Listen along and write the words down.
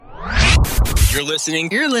You're listening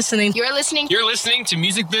to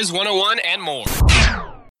Music Biz 101 and more.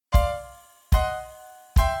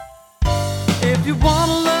 If you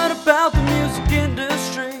want to learn about the music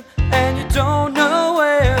industry and you don't know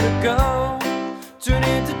where to go, tune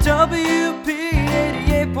into WP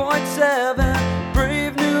 88.7,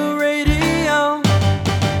 Brave New Radio.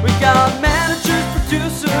 We got managers,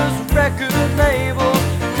 producers, record labels,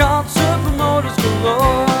 concert promoters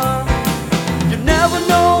galore. You never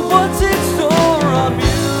know what's in store on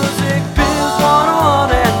Music Biz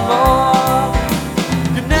 101 and more.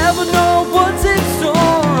 You never know what's in store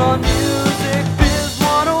on Music Biz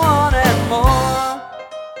 101 and more.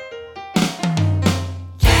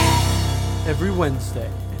 Every Wednesday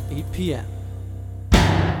at 8 p.m.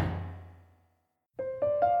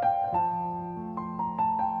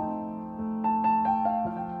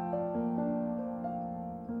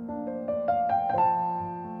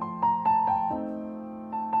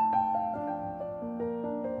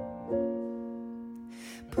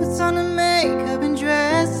 Puts on the makeup and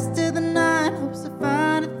dresses to the nine, hopes to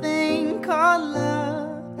find a thing called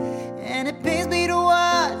love. And it pains me to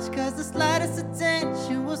watch, cause the slightest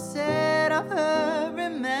attention will set off her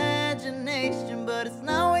imagination. But it's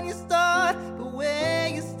not when you start, but where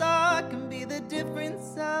you start can be the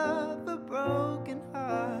difference of a broken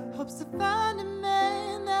heart. Hopes to find a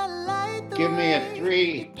man that light the Give me a way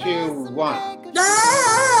 3, 2, 1.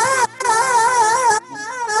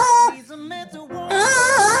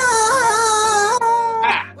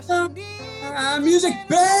 Music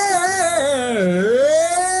Biz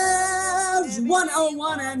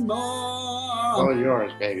 101 and more. All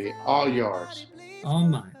yours, baby. All yours. Oh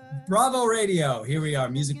my. Bravo Radio. Here we are,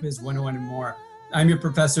 Music Biz 101 and more. I'm your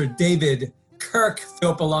professor, David Kirk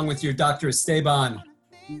Philp, along with your Dr. Esteban.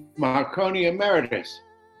 Marconi Emeritus.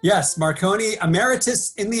 Yes, Marconi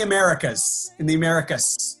Emeritus in the Americas. In the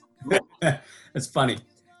Americas. That's funny.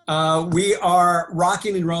 We are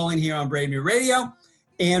rocking and rolling here on Brave New Radio.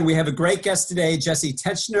 And we have a great guest today, Jessi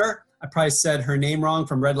Tichenor. I probably said her name wrong,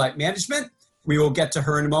 from Red Light Management. We will get to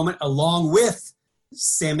her in a moment, along with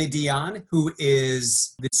Sammy Dion, who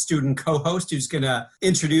is the student co-host who's going to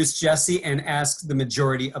introduce Jessi and ask the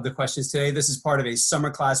majority of the questions today. This is part of a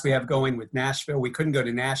summer class we have going with Nashville. We couldn't go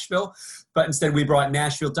to Nashville, but instead we brought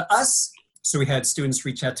Nashville to us. So we had students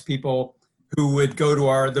reach out to people who would go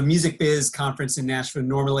to the Music Biz conference in Nashville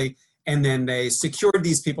normally, and then they secured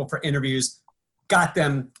these people for interviews, got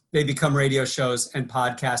them, they become radio shows and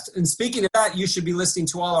podcasts. And speaking of that, you should be listening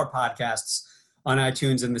to all our podcasts on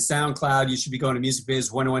iTunes and the SoundCloud. You should be going to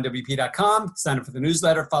musicbiz101wp.com, sign up for the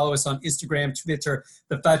newsletter, follow us on Instagram, Twitter,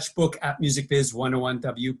 the Facebook at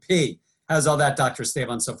musicbiz101wp. How's all that, Dr.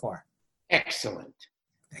 Esteban, so far? Excellent.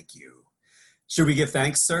 Thank you. Should we give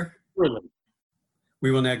thanks, sir? Really.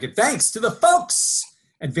 We will now give thanks to the folks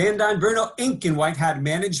at Van Dyne Bruno Inc. in White Hat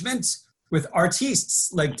Management, with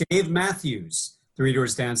artists like Dave Matthews, Three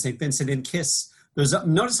Doors Down, St. Vincent and Kiss.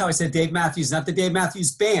 Notice how I said Dave Matthews, not the Dave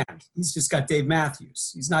Matthews Band. He's just got Dave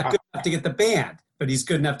Matthews. He's not good enough to get the band, but he's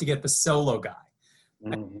good enough to get the solo guy.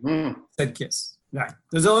 Mm-hmm. Said Kiss. All right.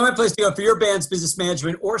 There's only one place to go for your band's business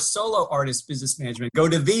management or solo artist business management. Go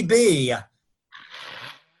to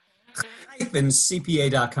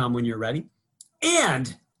VB-CPA.com when you're ready.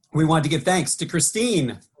 And we want to give thanks to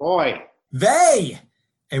Christine. Boy.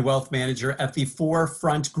 A wealth manager at the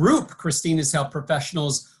Forefront Group. Christine has helped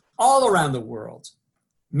professionals all around the world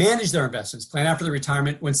manage their investments, plan out for the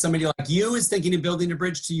retirement. When somebody like you is thinking of building a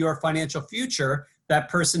bridge to your financial future, that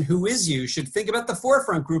person who is you should think about the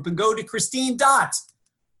Forefront Group and go to Christine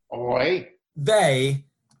They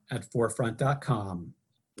at forefront.com.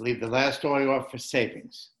 Leave the last oil off for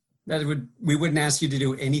savings. We wouldn't ask you to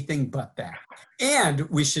do anything but that. And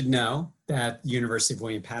we should know that the University of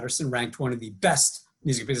William Patterson ranked one of the best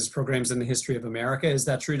music business programs in the history of America. Is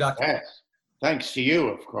that true, Doctor? Yes. Thanks to you,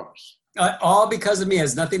 of course. All because of me. It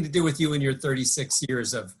has nothing to do with you and your 36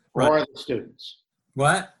 years of... Or the students.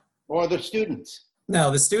 What? Or the students.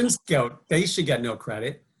 No, the students they should get no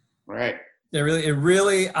credit. Right.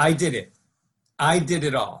 I did it. I did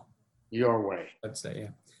it all. Your way. I'd say, yeah.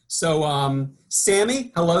 So,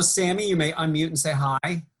 Sammy, hello, Sammy. You may unmute and say hi.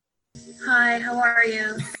 Hi, how are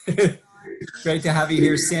you? Great to have you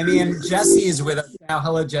here, Sammy. And Jessi is with us now.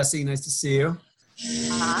 Hello, Jessi. Nice to see you.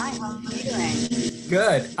 Hi, how are you doing?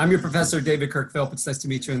 Good. I'm your professor, David Kirk Philp. It's nice to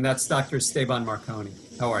meet you. And that's Dr. Esteban Marconi.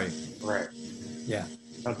 How are you? Right. Yeah.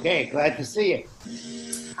 Okay, glad to see you.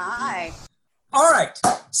 Hi. All right.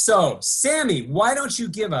 So, Sammy, why don't you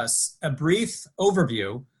give us a brief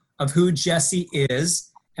overview of who Jessi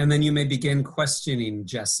is, and then you may begin questioning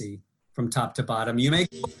Jessi from top to bottom. You may...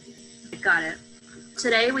 Got it.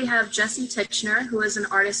 Today we have Jessi Tichenor, who is an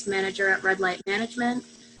artist manager at Red Light Management.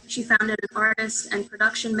 She founded an artist and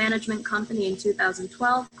production management company in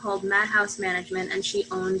 2012 called Madhouse Management, and she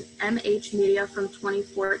owned MH Media from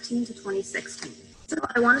 2014 to 2016. So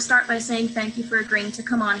I want to start by saying thank you for agreeing to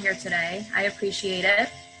come on here today. I appreciate it.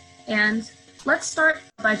 And let's start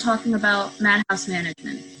by talking about Madhouse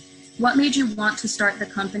Management. What made you want to start the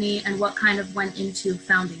company, and what kind of went into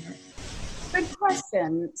founding it? Good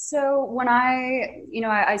question. So when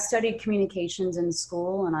I studied communications in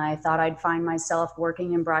school, and I thought I'd find myself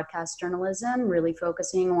working in broadcast journalism, really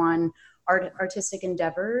focusing on artistic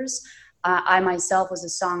endeavors. I myself was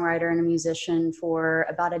a songwriter and a musician for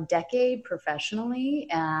about a decade professionally,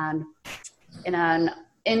 and in an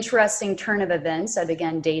interesting turn of events, I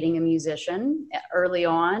began dating a musician. Early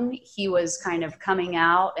on, he was kind of coming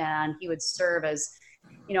out, and he would serve as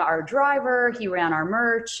our driver. He ran our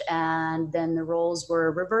merch, and then the roles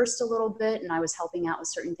were reversed a little bit, and I was helping out with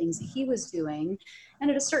certain things that he was doing. And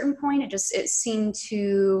at a certain point, it seemed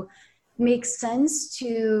to make sense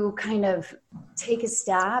to kind of take a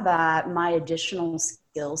stab at my additional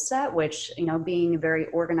skill set, which, being a very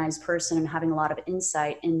organized person and having a lot of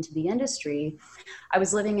insight into the industry. I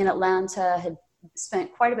was living in Atlanta, had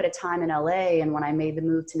spent quite a bit of time in LA, and when I made the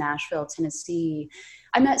move to Nashville, Tennessee,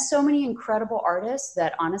 I met so many incredible artists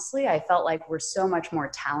that honestly I felt like were so much more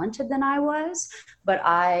talented than I was. But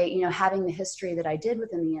having the history that I did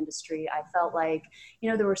within the industry, I felt like,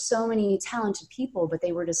 there were so many talented people, but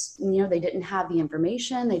they were just, they didn't have the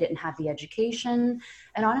information, they didn't have the education.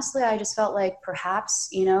 And honestly, I just felt like perhaps,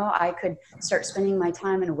 I could start spending my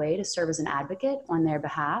time in a way to serve as an advocate on their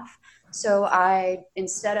behalf. So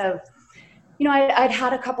instead of I'd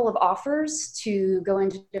had a couple of offers to go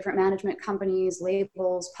into different management companies,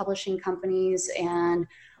 labels, publishing companies, and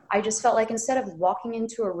I just felt like instead of walking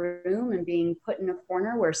into a room and being put in a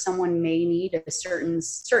corner where someone may need a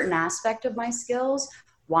certain aspect of my skills,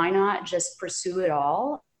 why not just pursue it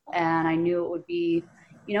all? And I knew it would be,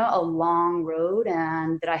 a long road,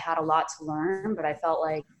 and that I had a lot to learn, but I felt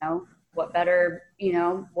like, what better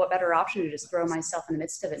option to just throw myself in the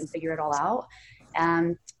midst of it and figure it all out.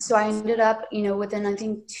 So I ended up, within, I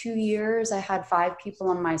think, 2 years, I had 5 people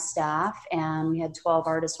on my staff, and we had 12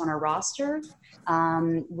 artists on our roster.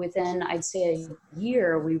 Within, I'd say, a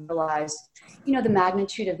year, we realized, the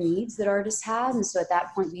magnitude of needs that artists had. And so at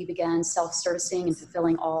that point, we began self-servicing and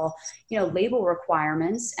fulfilling all, label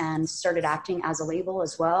requirements, and started acting as a label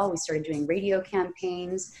as well. We started doing radio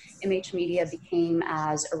campaigns. MH Media became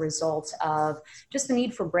as a result of just the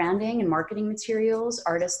need for branding and marketing materials,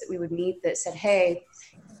 artists that we would meet that said, hey,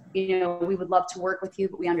 we would love to work with you,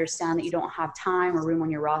 but we understand that you don't have time or room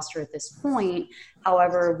on your roster at this point.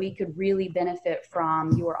 However, we could really benefit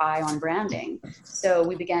from your eye on branding. So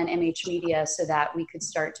we began MH Media so that we could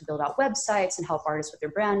start to build out websites and help artists with their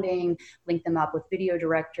branding, link them up with video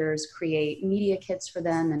directors, create media kits for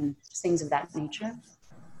them, and things of that nature.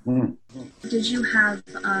 Did you have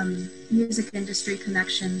music industry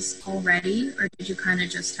connections already, or did you kind of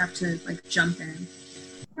just have to jump in?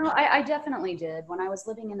 No, I definitely did. When I was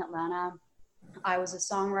living in Atlanta, I was a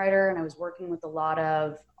songwriter, and I was working with a lot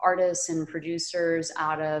of artists and producers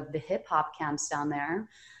out of the hip hop camps down there,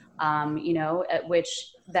 at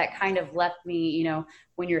which that kind of left me,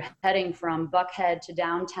 when you're heading from Buckhead to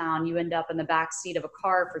downtown, you end up in the back seat of a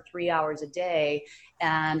car for 3 hours a day.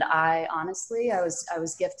 And I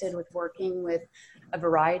was gifted with working with a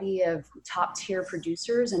variety of top tier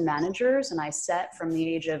producers and managers. And I set from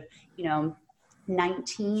the age of,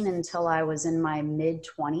 19 until I was in my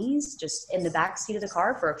mid-20s, just in the backseat of the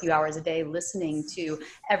car for a few hours a day, listening to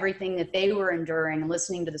everything that they were enduring,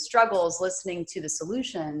 listening to the struggles, listening to the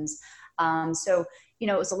solutions. So,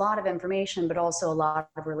 it was a lot of information, but also a lot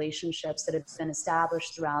of relationships that had been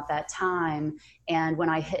established throughout that time. And when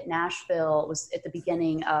I hit Nashville, it was at the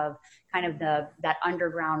beginning of kind of that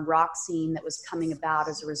underground rock scene that was coming about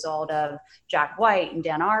as a result of Jack White and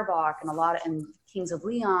Dan Arbach and Kings of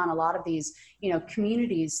Leon, a lot of these,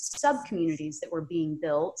 communities, sub-communities that were being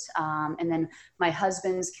built. And then my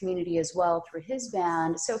husband's community as well through his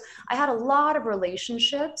band. So I had a lot of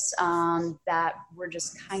relationships that were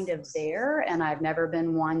just kind of there. And I've never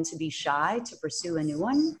been one to be shy to pursue a new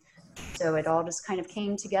one. So it all just kind of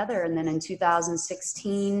came together. And then in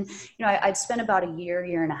 2016, I'd spent about a year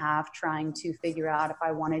and a half trying to figure out if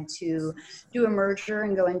I wanted to do a merger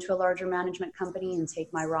and go into a larger management company and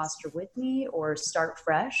take my roster with me, or start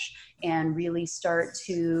fresh and really start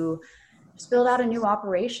to just build out a new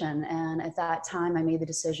operation. And at that time, I made the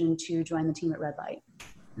decision to join the team at Red Light.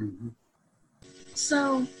 Mm-hmm.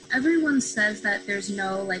 So everyone says that there's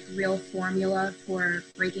no real formula for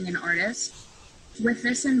breaking an artist. With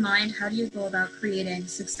this in mind, how do you go about creating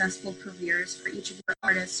successful careers for each of your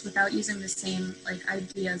artists without using the same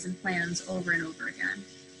ideas and plans over and over again?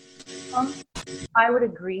 I would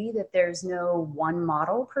agree that there's no one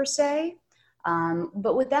model per se.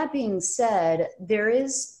 But with that being said, there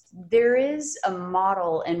is a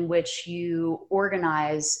model in which you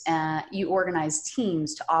organize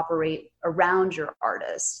teams to operate around your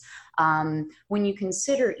artists. When you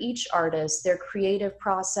consider each artist, their creative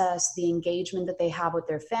process, the engagement that they have with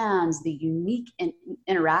their fans, the unique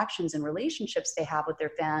interactions and relationships they have with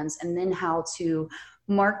their fans, and then how to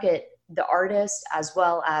market the artist as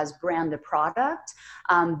well as brand the product,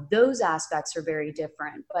 those aspects are very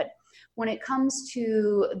different. But when it comes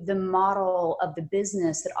to the model of the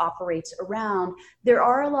business that operates around, there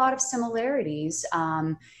are a lot of similarities.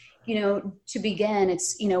 To begin,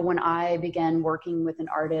 it's, when I began working with an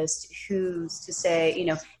artist who's to say,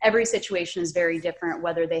 every situation is very different,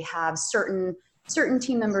 whether they have certain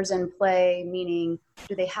team members in play, meaning,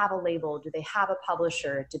 do they have a label? Do they have a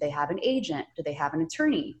publisher? Do they have an agent? Do they have an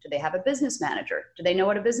attorney? Do they have a business manager? Do they know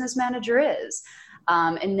what a business manager is?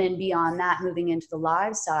 And then beyond that, moving into the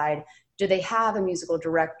live side, do they have a musical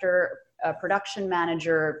director, a production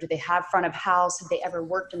manager? Do they have front of house? Have they ever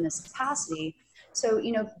worked in this capacity? So,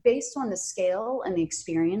 based on the scale and the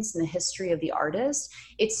experience and the history of the artist,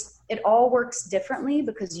 it all works differently,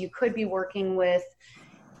 because you could be working with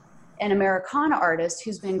an Americana artist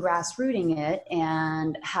who's been grassrooting it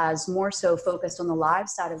and has more so focused on the live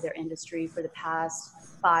side of their industry for the past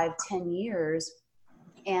 5-10 years.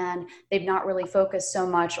 And they've not really focused so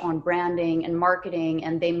much on branding and marketing,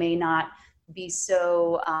 and they may not be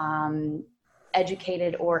so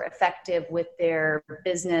educated or effective with their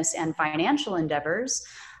business and financial endeavors.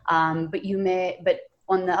 But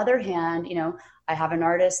on the other hand, I have an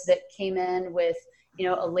artist that came in with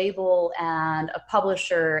a label and a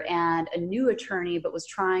publisher and a new attorney, but was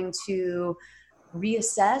trying to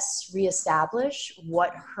reestablish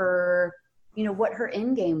what her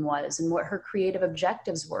end game was and what her creative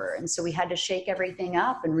objectives were. And so we had to shake everything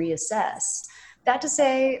up and reassess. That to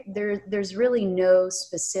say, there's really no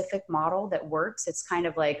specific model that works. It's kind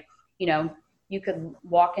of like, you could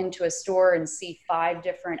walk into a store and see 5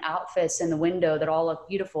 different outfits in the window that all look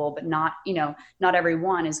beautiful, but not every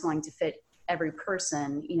one is going to fit every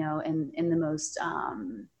person, in the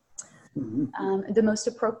most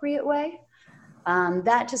appropriate way.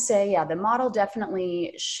 That to say, the model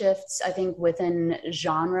definitely shifts, I think, within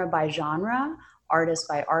genre by genre, artist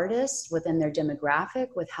by artist, within their demographic,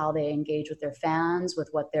 with how they engage with their fans, with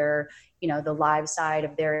what their, the live side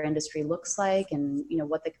of their industry looks like, and,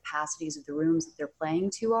 what the capacities of the rooms that they're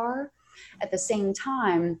playing to are. At the same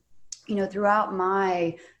time, throughout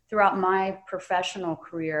my professional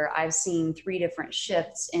career, I've seen 3 different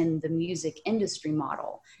shifts in the music industry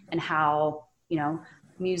model, and how,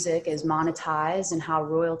 music is monetized and how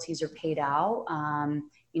royalties are paid out.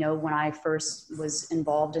 When I first was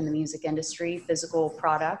involved in the music industry, physical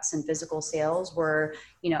products and physical sales were,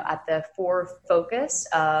 at the focus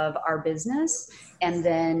of our business. And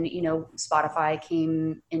then, Spotify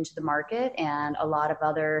came into the market, and a lot of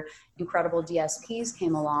other incredible DSPs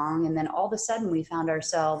came along. And then all of a sudden we found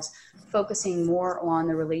ourselves focusing more on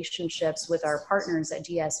the relationships with our partners at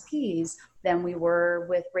DSPs than we were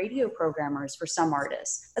with radio programmers for some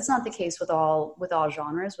artists. That's not the case with all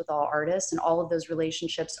genres, with all artists, and all of those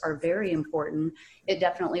relationships are very important. It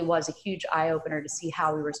definitely was a huge eye-opener to see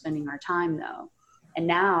how we were spending our time, though. And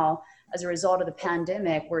now, as a result of the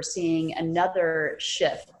pandemic, we're seeing another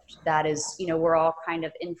shift that is, we're all kind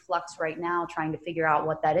of in flux right now trying to figure out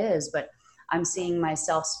what that is, but I'm seeing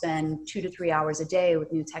myself spend 2 to 3 hours a day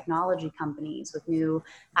with new technology companies, with new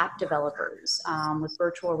app developers, with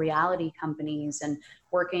virtual reality companies, and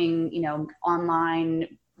working,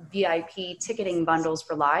 online VIP ticketing bundles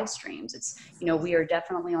for live streams. It's, we are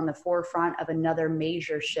definitely on the forefront of another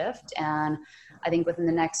major shift. And I think within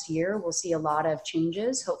the next year, we'll see a lot of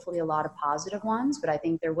changes, hopefully a lot of positive ones, but I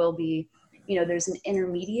think there will be, there's an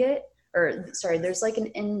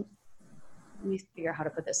let me figure out how to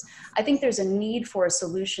put this. I think there's a need for a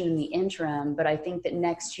solution in the interim, but I think that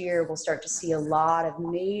next year we'll start to see a lot of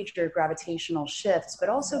major gravitational shifts, but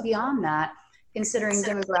also beyond that, considering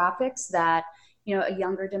demographics that, a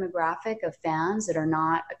younger demographic of fans that are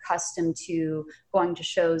not accustomed to going to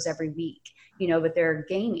shows every week, but they're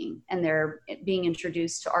gaming and they're being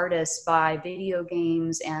introduced to artists by video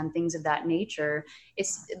games and things of that nature.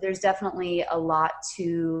 There's definitely a lot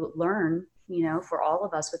to learn, for all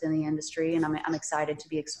of us within the industry. And I'm excited to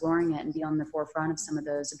be exploring it and be on the forefront of some of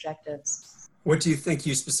those objectives. What do you think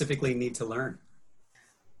you specifically need to learn?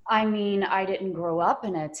 I mean, I didn't grow up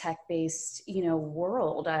in a tech-based,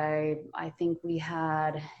 world. I think we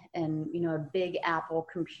had a big Apple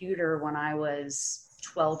computer when I was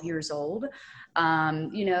 12 years old.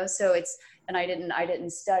 So and I didn't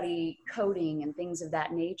study coding and things of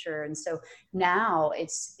that nature. And so now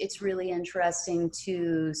it's really interesting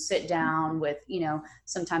to sit down with,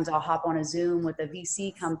 sometimes I'll hop on a Zoom with a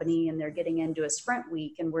VC company and they're getting into a sprint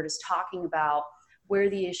week and we're just talking about where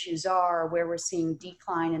the issues are, where we're seeing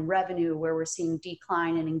decline in revenue, where we're seeing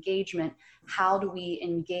decline in engagement. How do we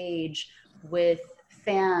engage with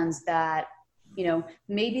fans that,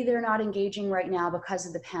 maybe they're not engaging right now because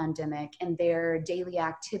of the pandemic and their daily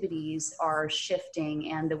activities are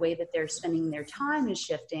shifting and the way that they're spending their time is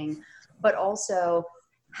shifting, but also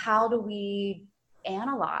how do we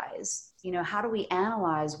analyze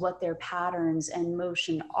what their patterns and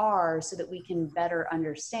motion are so that we can better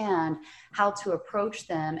understand how to approach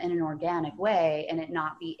them in an organic way and it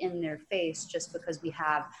not be in their face just because we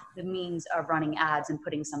have the means of running ads and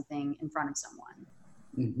putting something in front of someone.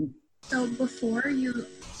 Mm-hmm. So before you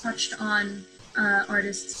touched on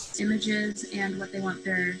artists' images and what they want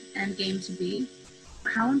their end game to be,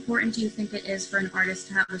 how important do you think it is for an artist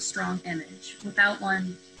to have a strong image? Without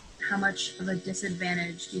one, how much of a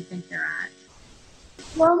disadvantage do you think they're at?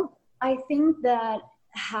 Well, I think that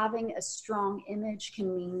having a strong image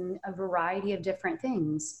can mean a variety of different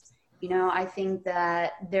things. I think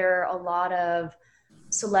that there are a lot of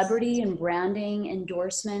celebrity and branding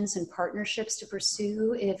endorsements and partnerships to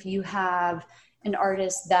pursue if you have an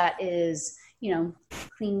artist that is,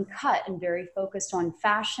 clean cut and very focused on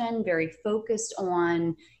fashion, very focused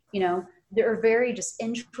on, they're very just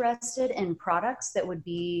interested in products that would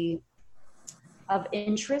be of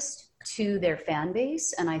interest to their fan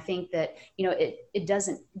base. And I think that, it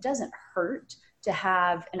doesn't hurt to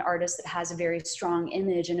have an artist that has a very strong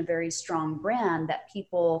image and a very strong brand that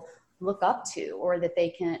people look up to or that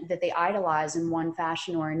they idolize in one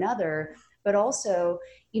fashion or another. But also,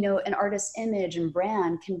 an artist's image and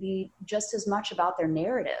brand can be just as much about their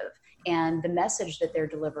narrative and the message that they're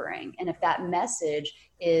delivering. And if that message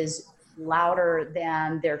is louder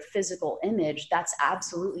than their physical image, that's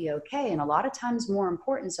absolutely okay. And a lot of times more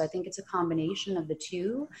important. So I think it's a combination of the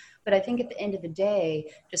two. But I think at the end of the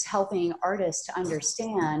day, just helping artists to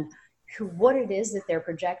understand what it is that they're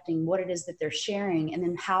projecting, what it is that they're sharing, and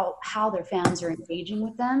then how their fans are engaging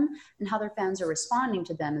with them and how their fans are responding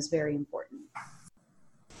to them is very important.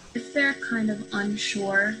 If they're kind of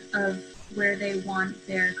unsure of where they want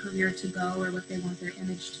their career to go or what they want their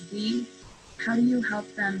image to be, how do you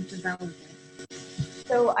help them develop it?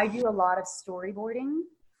 So I do a lot of storyboarding,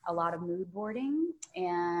 a lot of mood boarding,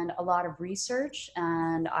 and a lot of research,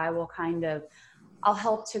 and I'll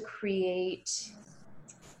help to create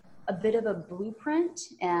a bit of a blueprint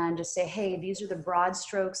and just say, hey, these are the broad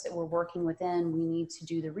strokes that we're working within. We need to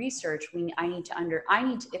do the research.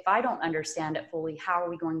 If I don't understand it fully, how are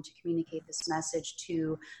we going to communicate this message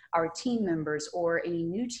to our team members or any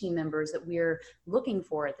new team members that we're looking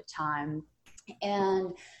for at the time?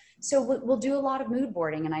 And so we'll do a lot of mood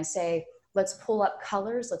boarding, and I say, let's pull up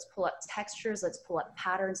colors, let's pull up textures, let's pull up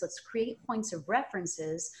patterns, let's create points of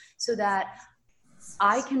references so that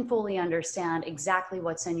I can fully understand exactly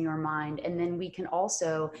what's in your mind. And then we can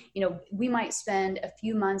also, we might spend a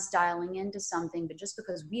few months dialing into something, but just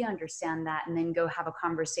because we understand that and then go have a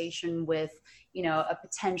conversation with, a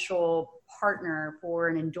potential partner for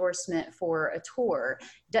an endorsement for a tour,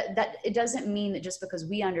 that it doesn't mean that just because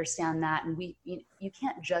we understand that and you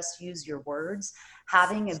can't just use your words.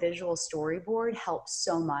 Having a visual storyboard helps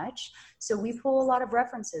so much. So we pull a lot of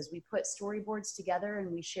references. We put storyboards together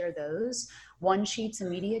and we share those. One sheets and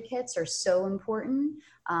media kits are so important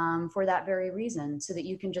for that very reason, so that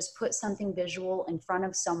you can just put something visual in front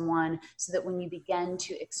of someone so that when you begin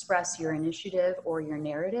to express your initiative or your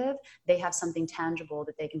narrative, they have something tangible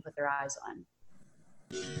that they can put their eyes on.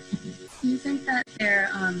 Do you think that their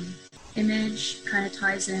image kind of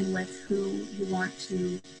ties in with who you want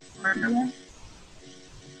to partner with?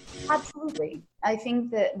 Absolutely. I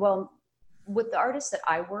think that, with the artists that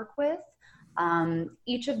I work with,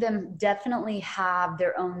 each of them definitely have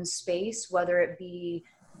their own space, whether it be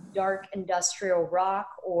dark industrial rock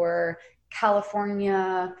or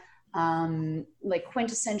California, like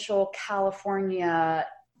quintessential California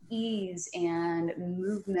ease and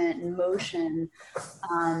movement and motion.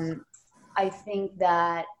 I think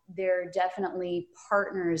that they're definitely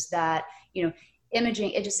partners that,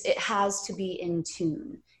 imaging, it has to be in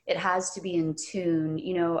tune. It has to be in tune,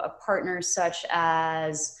 a partner such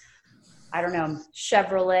as, I don't know,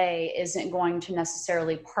 Chevrolet isn't going to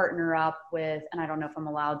necessarily partner up with, and I don't know if I'm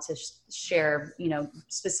allowed to share,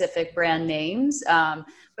 specific brand names, but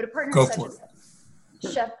a partner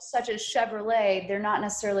such as Chevrolet, they're not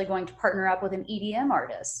necessarily going to partner up with an EDM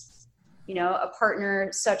artist. A partner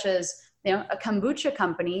such as, a kombucha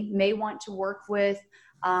company may want to work with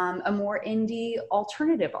a more indie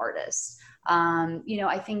alternative artist.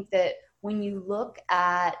 I think that when you look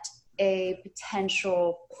at a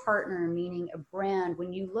potential partner, meaning a brand,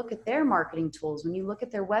 when you look at their marketing tools, when you look at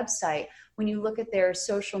their website, when you look at their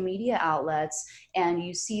social media outlets, and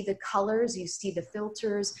you see the colors, you see the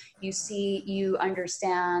filters, you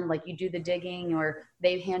understand, like you do the digging, or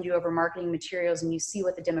they hand you over marketing materials and you see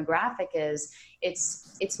what the demographic is,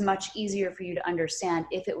 it's much easier for you to understand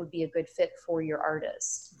if it would be a good fit for your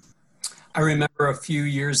artist. I remember a few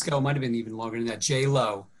years ago, it might have been even longer than that,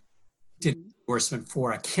 J-Lo did an endorsement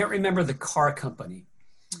for, I can't remember the car company.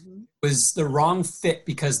 It was the wrong fit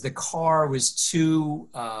because the car was too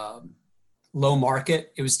low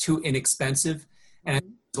market. It was too inexpensive. And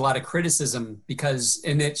there's a lot of criticism because,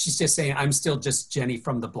 she's just saying, I'm still just Jenny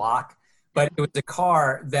from the block. But it was a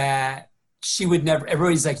car that she would never,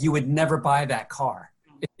 everybody's like, you would never buy that car.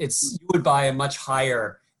 You would buy a much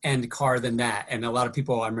higher end car than that. And a lot of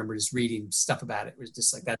people, I remember just reading stuff about it, was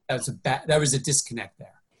just like that. That was a disconnect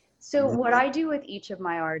there. So what I do with each of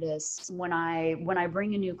my artists, when I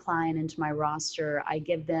bring a new client into my roster, I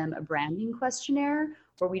give them a branding questionnaire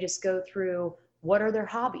where we just go through what are their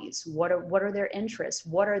hobbies, what are their interests,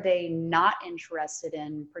 what are they not interested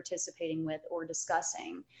in participating with or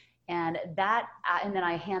discussing. And then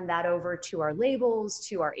I hand that over to our labels,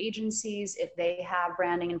 to our agencies. If they have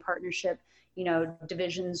branding and partnership,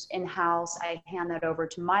 divisions in-house, I hand that over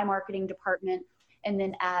to my marketing department. And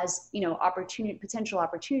then as, potential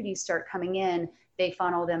opportunities start coming in, they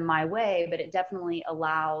funnel them my way, but it definitely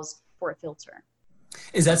allows for a filter.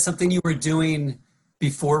 Is that something you were doing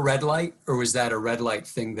before Red Light, or was that a Red Light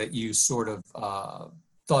thing that you sort of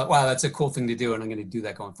thought, wow, that's a cool thing to do and I'm going to do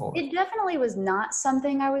that going forward? It definitely was not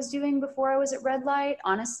something I was doing before I was at Red Light.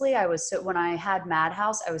 Honestly, when I had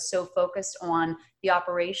Madhouse, I was so focused on the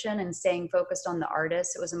operation and staying focused on the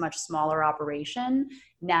artist. It was a much smaller operation.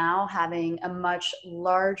 Now having a much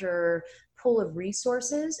larger pool of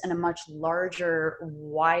resources and a much larger,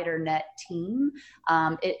 wider net team,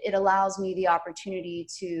 it allows me the opportunity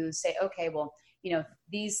to say, okay, well,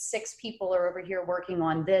 these 6 people are over here working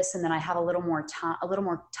on this, and then I have a little more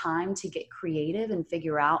time to get creative and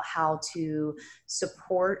figure out how to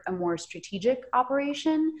support a more strategic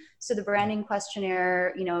operation. So the branding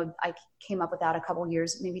questionnaire, I came up with that a couple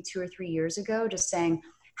years, maybe 2 or 3 years ago, just saying,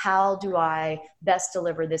 how do I best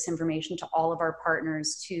deliver this information to all of our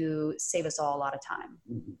partners to save us all a lot of time?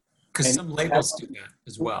 Because some labels do that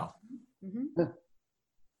as well. Mm-hmm.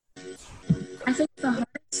 I think the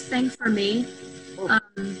hardest thing for me,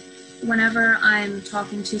 whenever I'm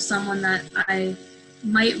talking to someone that I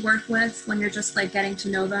might work with, when you're just like getting to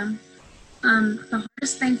know them, the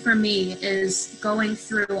hardest thing for me is going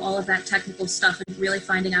through all of that technical stuff and really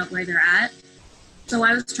finding out where they're at. So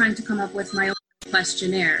I was trying to come up with my own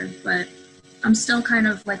questionnaire, but I'm still kind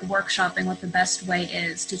of like workshopping what the best way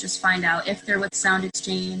is to just find out if they're with Sound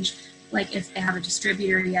Exchange, like if they have a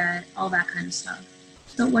distributor yet, all that kind of stuff.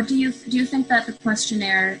 So what do you think that the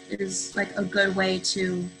questionnaire is like a good way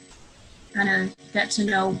to kind of get to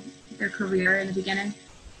know their career in the beginning?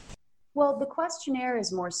 Well, the questionnaire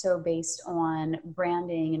is more so based on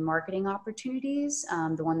branding and marketing opportunities,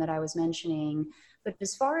 the one that I was mentioning. But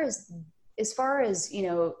as far as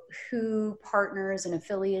who partners and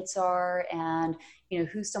affiliates are, and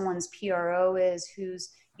who someone's PRO is, who's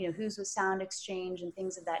with Sound Exchange and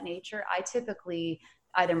things of that nature, I typically,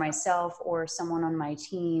 either myself or someone on my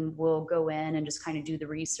team, will go in and just kind of do the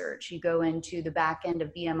research. You go into the back end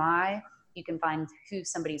of BMI, you can find who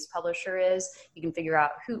somebody's publisher is. You can figure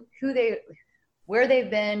out where they've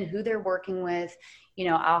been, who they're working with.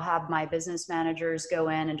 I'll have my business managers go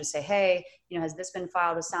in and just say, hey, has this been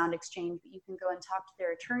filed with Sound Exchange? But you can go and talk to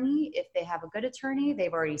their attorney. If they have a good attorney,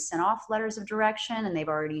 they've already sent off letters of direction and they've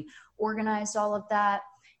already organized all of that.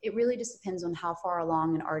 It really just depends on how far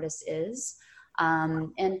along an artist is.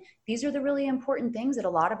 And these are the really important things that a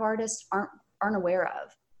lot of artists aren't aware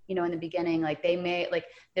of. In the beginning,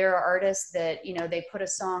 there are artists that, they put a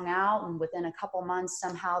song out and within a couple months,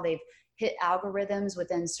 somehow they've hit algorithms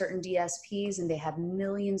within certain DSPs and they have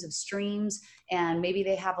millions of streams, and maybe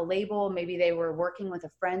they have a label, maybe they were working with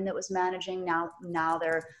a friend that was managing. Now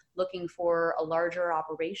they're looking for a larger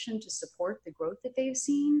operation to support the growth that they've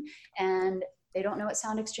seen, and they don't know what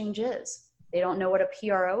Sound Exchange is. They don't know what a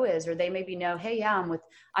PRO is, or they maybe know, hey, yeah, I'm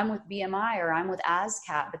with BMI or I'm with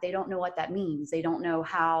ASCAP, but they don't know what that means. They don't know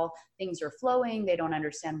how things are flowing. They don't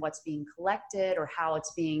understand what's being collected or how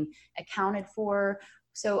it's being accounted for.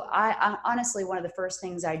 So I honestly, one of the first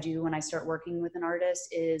things I do when I start working with an artist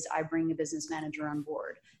is I bring a business manager on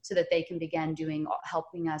board so that they can begin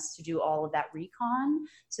helping us to do all of that recon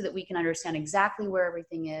so that we can understand exactly where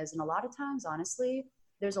everything is. And a lot of times, honestly,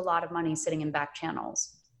 there's a lot of money sitting in back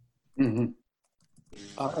channels. Mm-hmm.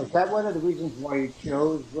 Is that one of the reasons why you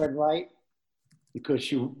chose red light?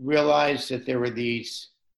 Because you realized that there were these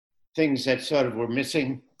things that sort of were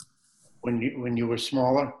missing when you were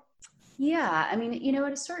smaller? Yeah, I mean, you know,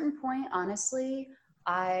 at a certain point, honestly,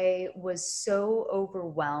 I was so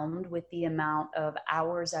overwhelmed with the amount of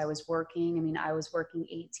hours I was working. I mean, I was working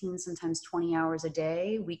 18, sometimes 20 hours a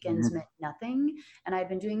day. Weekends meant nothing. And I'd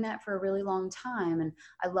been doing that for a really long time. And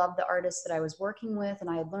I loved the artists that I was working with, and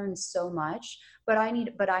I had learned so much. But I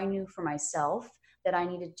knew for myself that I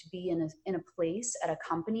needed to be in a place at a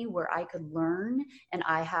company where I could learn and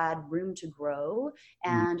I had room to grow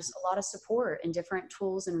and just a lot of support and different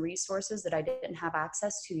tools and resources that I didn't have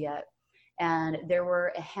access to yet. And there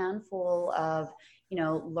were a handful of, you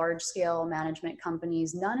know, large scale management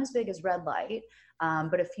companies, none as big as Red Light,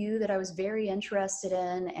 but a few that I was very interested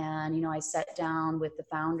in. And, you know, I sat down with the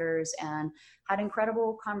founders and had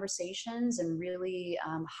incredible conversations and really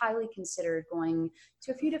highly considered going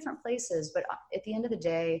to a few different places. But at the end of the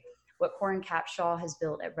day, what Corin Capshaw has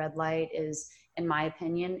built at Red Light is, in my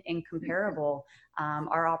opinion, incomparable.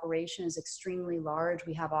 Our operation is extremely large.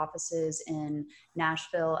 We have offices in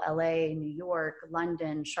Nashville, LA, New York,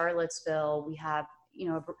 London, Charlottesville. We have, you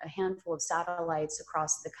know, a handful of satellites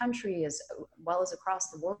across the country as well as across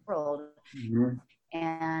the world. Mm-hmm.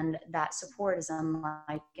 And that support is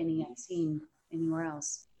unlike any I've seen anywhere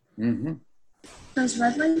else. Mm-hmm. Does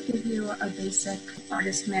Red Light give you a basic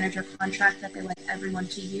artist manager contract that they like everyone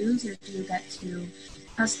to use, or do you get to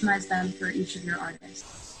customize them for each of your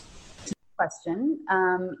artists? Question.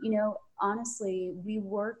 You know, honestly, we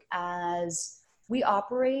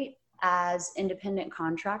operate as independent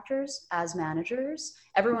contractors, as managers.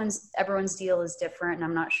 Everyone's deal is different, and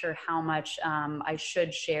I'm not sure how much I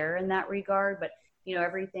should share in that regard, but you know,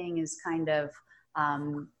 everything is kind of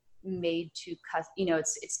made to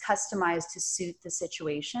it's customized to suit the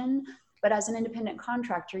situation. But as an independent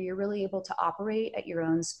contractor, you're really able to operate at your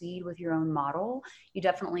own speed with your own model. You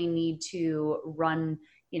definitely need to run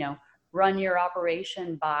your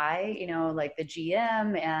operation by, you know, like the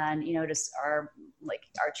GM and, you know, just our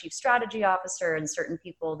chief strategy officer and certain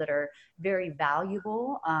people that are very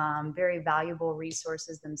valuable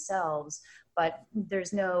resources themselves, but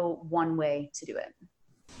there's no one way to do it.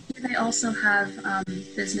 Do they also have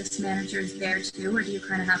business managers there too, or do you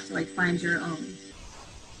kind of have to like find your own?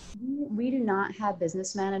 We do not have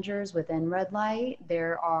business managers within Red Light.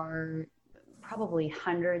 There are probably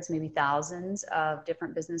hundreds, maybe thousands of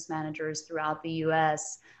different business managers throughout the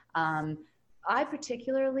US. I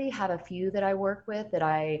particularly have a few that I work with that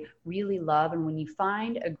I really love. And when you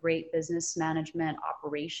find a great business management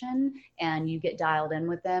operation and you get dialed in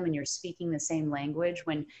with them and you're speaking the same language,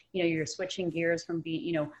 when, you know, you're switching gears from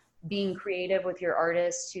being creative with your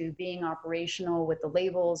artists to being operational with the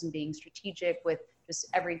labels and being strategic with just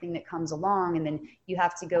everything that comes along. And then you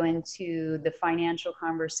have to go into the financial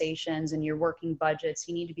conversations and your working budgets.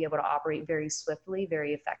 You need to be able to operate very swiftly,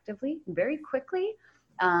 very effectively, very quickly.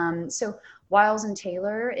 So Wiles and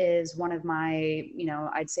Taylor is one of my, you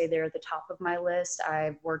know, I'd say they're at the top of my list.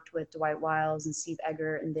 I've worked with Dwight Wiles and Steve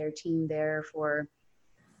Eggert and their team there for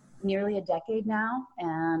nearly a decade now,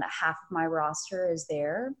 and half of my roster is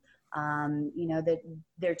there. You know, that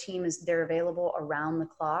their team they're available around the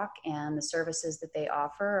clock, and the services that they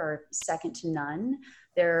offer are second to none.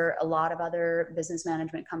 There are a lot of other business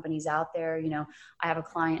management companies out there. You know, I have a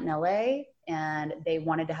client in LA and they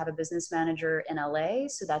wanted to have a business manager in LA.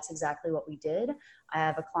 So that's exactly what we did. I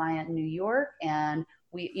have a client in New York, and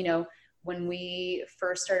we, you know, when we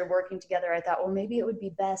first started working together, I thought, well, maybe it would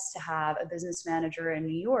be best to have a business manager in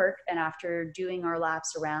New York. And after doing our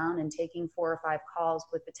laps around and taking 4 or 5 calls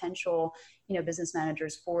with potential, you know, business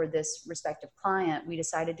managers for this respective client, we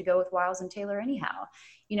decided to go with Wiles and Taylor anyhow.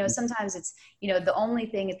 You know, sometimes it's, you know, the only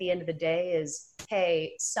thing at the end of the day is,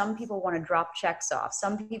 hey, some people want to drop checks off.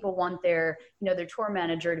 Some people want their, you know, their tour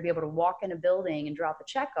manager to be able to walk in a building and drop a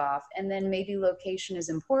check off. And then maybe location is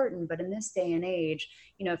important. But in this day and age,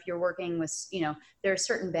 you know, if you're working with, you know, there are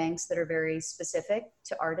certain banks that are very specific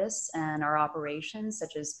to artists and our operations,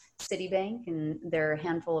 such as Citibank, and there are a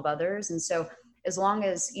handful of others. And so As long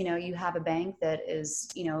as, you have a bank that is,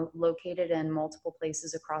 located in multiple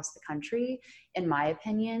places across the country, in my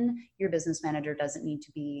opinion, your business manager doesn't need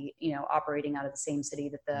to be, operating out of the same city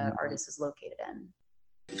that the artist is located in.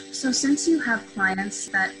 So since you have clients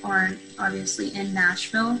that aren't obviously in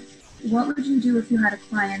Nashville, what would you do if you had a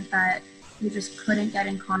client that you just couldn't get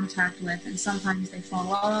in contact with and sometimes they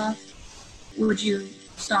fall off? Would you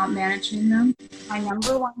stop managing them? My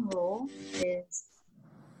number one rule is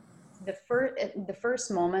the first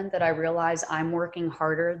moment that I realize I'm working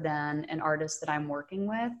harder than an artist that I'm working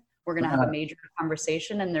with, we're going to have a major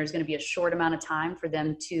conversation, and there's going to be a short amount of time for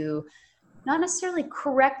them to not necessarily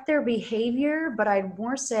correct their behavior, but I'd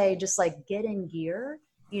more say just like get in gear,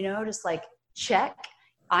 just like check.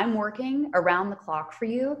 I'm working around the clock for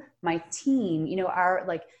you. My team,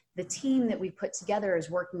 the team that we put together is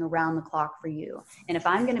working around the clock for you. And if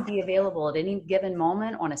I'm going to be available at any given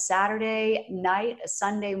moment on a Saturday night, a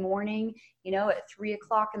Sunday morning, at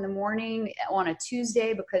 3:00 in the morning on a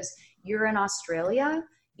Tuesday because you're in Australia,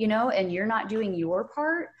 and you're not doing your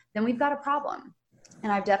part, then we've got a problem.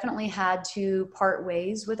 And I've definitely had to part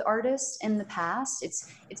ways with artists in the past.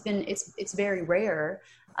 It's very rare.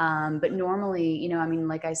 But normally,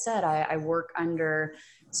 like I said, I work under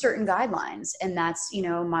certain guidelines, and that's,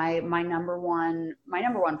 my number one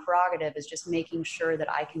prerogative is just making sure that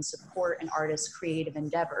I can support an artist's creative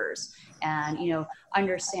endeavors and,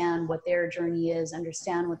 understand what their journey is,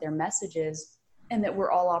 understand what their message is, and that we're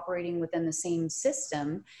all operating within the same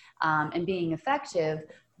system, and being effective.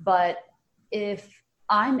 But if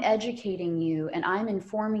I'm educating you and I'm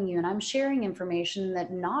informing you and I'm sharing information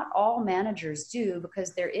that not all managers do,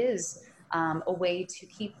 because there is a way to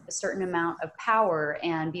keep a certain amount of power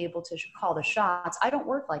and be able to call the shots. I don't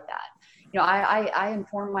work like that. I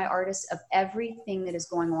inform my artists of everything that is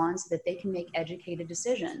going on so that they can make educated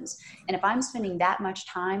decisions. And if I'm spending that much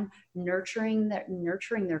time nurturing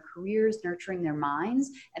their careers, nurturing their minds,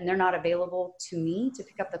 and they're not available to me to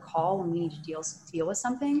pick up the call when we need to deal with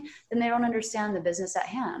something, then they don't understand the business at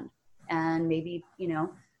hand. And maybe,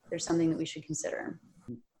 there's something that we should consider.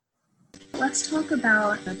 Let's talk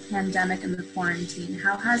about the pandemic and the quarantine.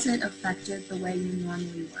 How has it affected the way you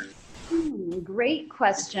normally work? Great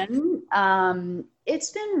question.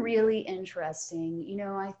 It's been really interesting.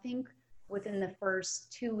 I think within the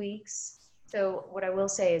first 2 weeks, so what I will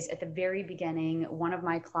say is at the very beginning, one of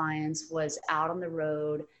my clients was out on the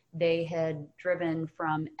road. They had driven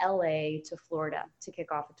from LA to Florida to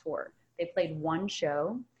kick off a tour. They played one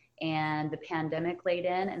show and the pandemic laid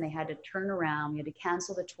in and they had to turn around. We had to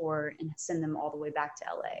cancel the tour and send them all the way back to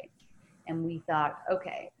LA. And we thought,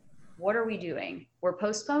 okay, what are we doing? We're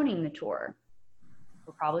postponing the tour.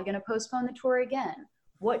 We're probably going to postpone the tour again.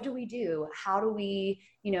 What do we do? How do we,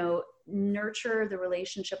 nurture the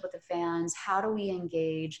relationship with the fans? How do we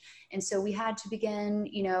engage? And so we had to begin,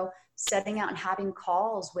 setting out and having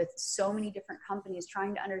calls with so many different companies,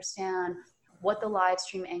 trying to understand what the live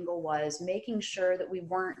stream angle was, making sure that we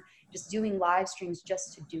weren't just doing live streams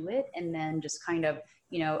just to do it and then just kind of,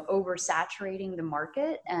 oversaturating the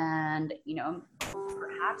market and,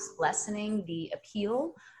 perhaps lessening the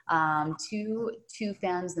appeal to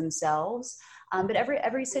fans themselves. But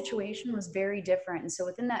every situation was very different. And so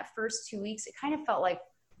within that first 2 weeks, it kind of felt like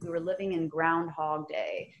we were living in Groundhog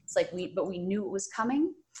Day. It's like but we knew it was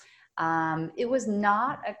coming. It was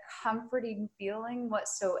not a comforting feeling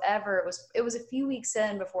whatsoever. It was a few weeks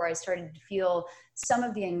in before I started to feel some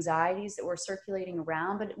of the anxieties that were circulating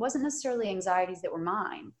around, but it wasn't necessarily anxieties that were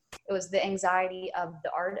mine. It was the anxiety of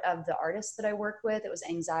the artists that I work with. It was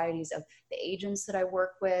anxieties of the agents that I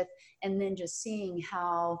work with. And then just seeing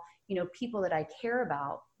how, people that I care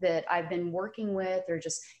about that I've been working with, or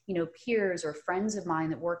just, peers or friends of mine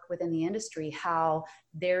that work within the industry, how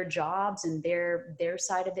their jobs and their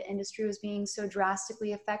side of the industry was being so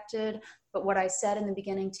drastically affected. But what I said in the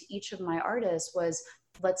beginning to each of my artists was,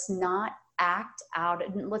 let's not act out,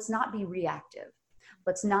 let's not be reactive.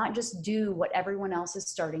 Let's not just do what everyone else is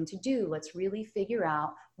starting to do. Let's really figure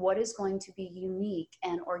out what is going to be unique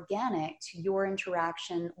and organic to your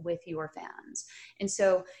interaction with your fans. And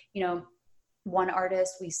so, one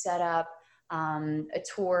artist, we set up a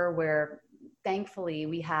tour where thankfully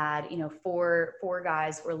we had, four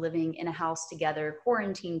guys were living in a house together,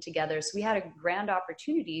 quarantined together. So we had a grand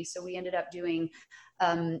opportunity. So we ended up doing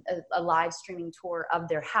a live streaming tour of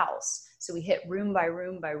their house. So we hit room by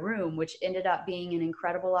room by room, which ended up being an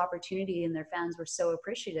incredible opportunity. And their fans were so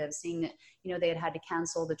appreciative, seeing that, they had to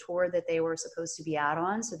cancel the tour that they were supposed to be out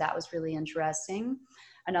on. So that was really interesting.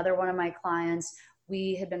 Another one of my clients,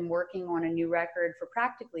 we had been working on a new record for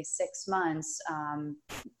practically 6 months,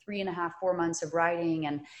 3.5, 4 months of writing.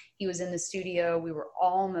 And he was in the studio. We were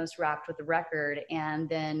almost wrapped with the record. And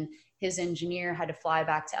then his engineer had to fly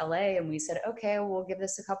back to LA. And we said, okay, we'll give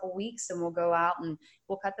this a couple weeks and we'll go out and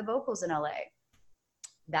we'll cut the vocals in LA.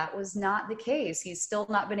 That was not the case. He's still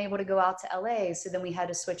not been able to go out to LA. So then we had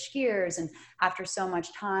to switch gears. And after so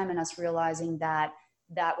much time and us realizing that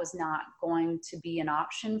that was not going to be an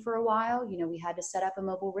option for a while, you know, we had to set up a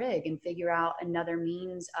mobile rig and figure out another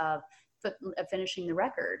means of finishing the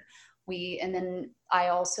record. And then I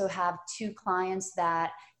also have 2 clients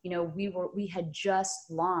that, you know, we had just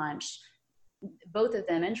launched. Both of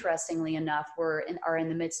them, interestingly enough, are in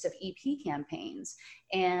the midst of EP campaigns.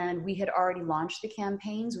 And we had already launched the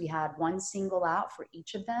campaigns. We had 1 single out for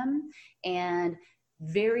each of them and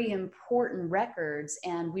very important records.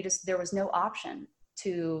 And there was no option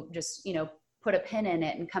to just, you know, put a pin in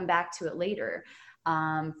it and come back to it later.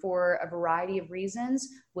 For a variety of reasons,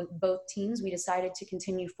 with both teams, we decided to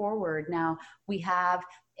continue forward. Now, we have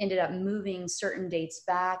ended up moving certain dates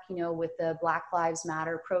back, you know, with the Black Lives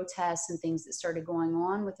Matter protests and things that started going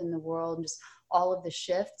on within the world, and just all of the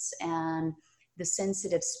shifts and the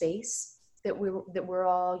sensitive space that we're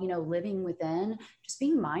all, you know, living within, just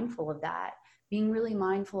being mindful of that, being really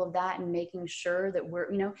mindful of that and making sure that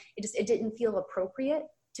we're, you know, it didn't feel appropriate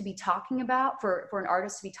to be talking about, for an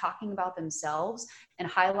artist to be talking about themselves and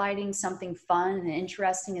highlighting something fun and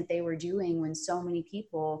interesting that they were doing when so many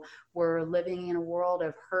people were living in a world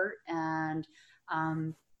of hurt and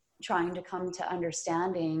trying to come to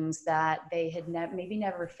understandings that they had maybe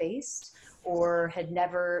never faced or had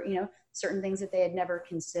never, you know, certain things that they had never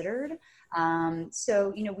considered.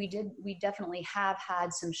 So, you know, we definitely have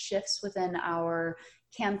had some shifts within our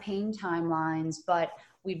campaign timelines, but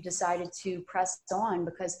we've decided to press on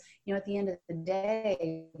because, you know, at the end of the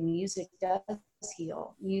day, music does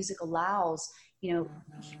heal. Music allows, you know,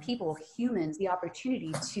 people, humans, the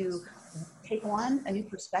opportunity to take on a new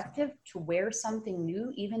perspective, to wear something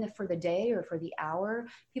new, even if for the day or for the hour.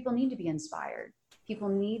 People need to be inspired. People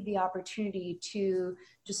need the opportunity to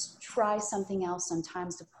just try something else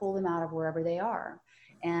sometimes, to pull them out of wherever they are.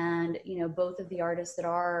 And, you know, both of the artists that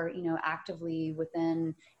are, you know, actively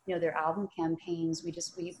within, you know, their album campaigns,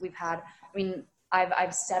 we've had, I mean,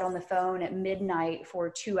 I've sat on the phone at midnight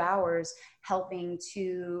for 2 hours helping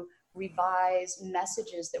to revise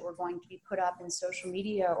messages that were going to be put up in social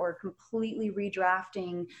media, or completely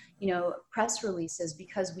redrafting, you know, press releases,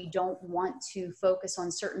 because we don't want to focus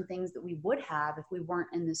on certain things that we would have if we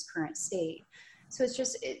weren't in this current state. So it's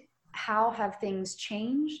just, how have things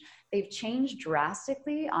changed? They've changed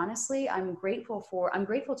drastically. Honestly, I'm grateful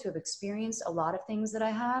to have experienced a lot of things that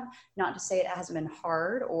I have, not to say it hasn't been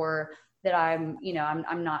hard or that I'm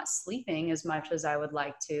not sleeping as much as I would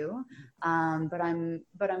like to. But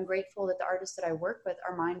I'm grateful that the artists that I work with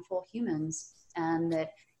are mindful humans, and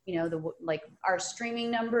that, you know, our streaming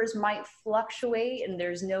numbers might fluctuate and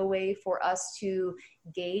there's no way for us to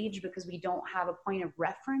gauge because we don't have a point of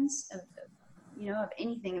reference of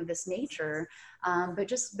anything of this nature. But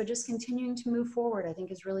just continuing to move forward, I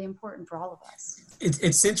think, is really important for all of us.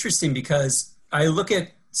 It's interesting because I look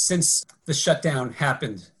at, since the shutdown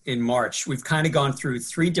happened in March, we've kind of gone through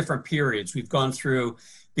 3 different periods. We've gone through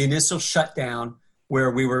the initial shutdown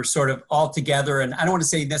where we were sort of all together, and I don't want to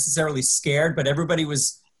say necessarily scared, but everybody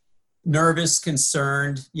was nervous,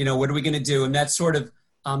 concerned, you know, what are we going to do? And that sort of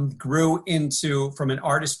grew into, from an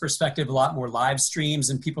artist perspective, a lot more live streams,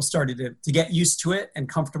 and people started to get used to it and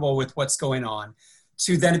comfortable with what's going on.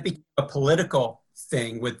 To then it became a political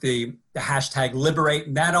thing with the hashtag Liberate,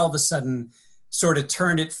 and that all of a sudden sort of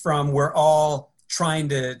turned it from we're all trying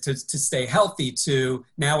to stay healthy to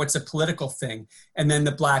now it's a political thing. And then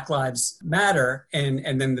the Black Lives Matter, and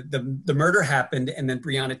then the murder happened, and then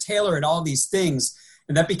Breonna Taylor and all these things.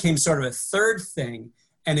 And that became sort of a third thing.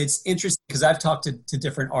 And it's interesting because I've talked to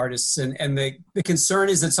different artists, and the concern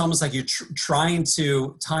is it's almost like you're trying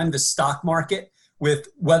to time the stock market with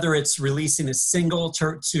whether it's releasing a single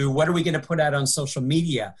to what are we going to put out on social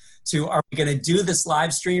media, to are we going to do this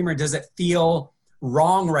live stream, or does it feel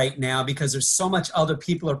wrong right now because there's so much other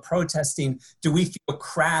people are protesting? Do we feel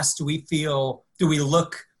crass? Do we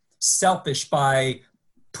look selfish by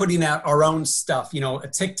putting out our own stuff, you know, a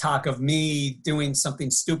TikTok of me doing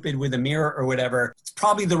something stupid with a mirror or whatever? It's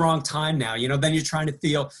probably the wrong time now, you know. Then you're trying to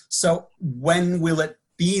feel, so when will it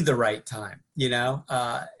be the right time, you know?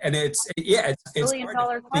 And it's $1 billion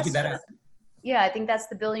question. Yeah, I think that's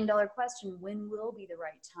the $1 billion question. When will be the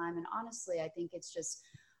right time? And honestly, I think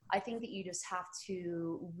that you just have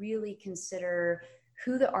to really consider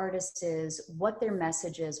who the artist is, what their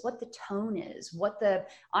message is, what the tone is,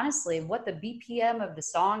 honestly, what the BPM of the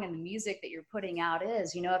song and the music that you're putting out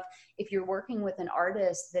is. You know, if you're working with an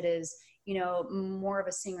artist that is, you know, more of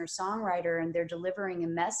a singer-songwriter, and they're delivering a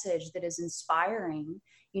message that is inspiring,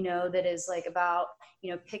 you know, that is like about,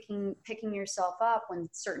 you know, picking yourself up when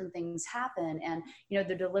certain things happen, and, you know,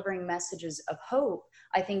 they're delivering messages of hope,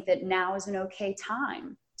 I think that now is an okay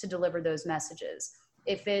time to deliver those messages.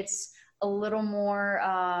 If it's a little more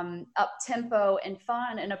up tempo and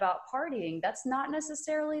fun and about partying, that's not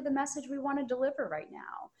necessarily the message we want to deliver right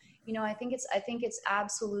now. You know, I think it's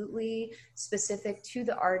absolutely specific to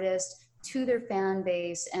the artist, to their fan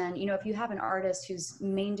base. And, you know, if you have an artist whose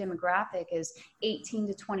main demographic is 18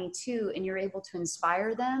 to 22 and you're able to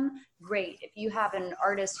inspire them, great. If you have an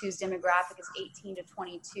artist whose demographic is 18 to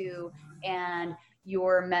 22 and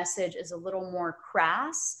your message is a little more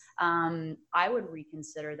crass, I would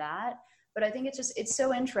reconsider that. But I think it's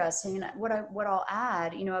so interesting. And what I'll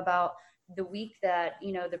add, you know, about the week that,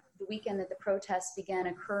 you know, the weekend that the protests began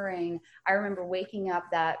occurring, I remember waking up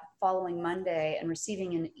that following Monday and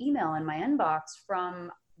receiving an email in my inbox from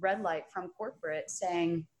Red Light, from corporate,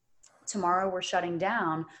 saying, tomorrow we're shutting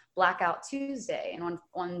down, Blackout Tuesday. And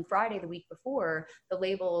on Friday, the week before, the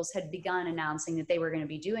labels had begun announcing that they were going to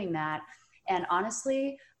be doing that. And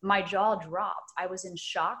honestly, my jaw dropped. I was in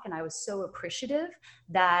shock, and I was so appreciative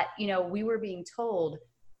that, you know, we were being told,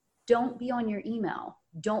 don't be on your email,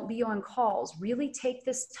 don't be on calls, really take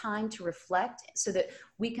this time to reflect so that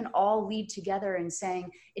we can all lead together in saying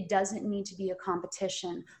it doesn't need to be a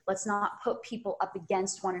competition. Let's not put people up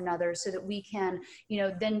against one another, so that we can, you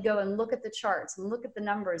know, then go and look at the charts and look at the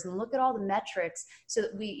numbers and look at all the metrics, so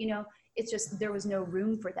that we, you know, it's just, there was no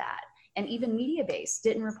room for that. And even Mediabase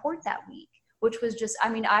didn't report that week, which was just, I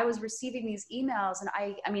mean, I was receiving these emails, and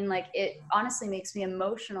I mean, like, it honestly makes me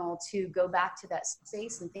emotional to go back to that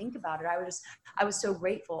space and think about it. I was so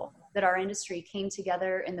grateful that our industry came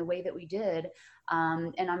together in the way that we did.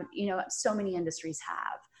 And I'm, you know, so many industries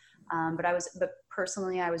have. But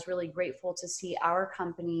personally, I was really grateful to see our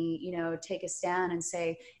company, you know, take a stand and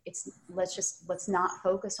say, let's not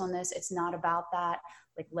focus on this. It's not about that.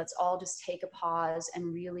 Like, let's all just take a pause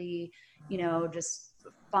and really, you know, just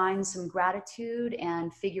find some gratitude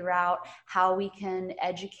and figure out how we can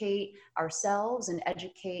educate ourselves and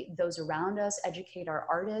educate those around us, educate our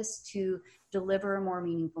artists to deliver a more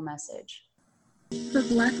meaningful message. For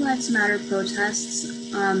Black Lives Matter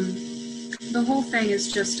protests, the whole thing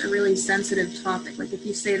is just a really sensitive topic. Like, if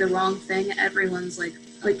you say the wrong thing, everyone's like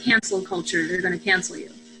cancel culture, they're going to cancel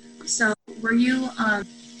you. So were you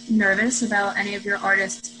nervous about any of your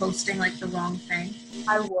artists posting like the wrong thing?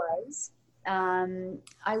 I was,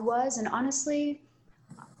 and honestly,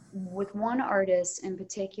 with one artist in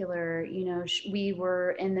particular, you know, we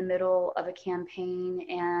were in the middle of a campaign,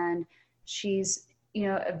 and she's, you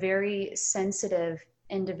know, a very sensitive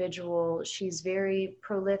individual. She's very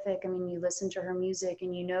prolific. I mean, you listen to her music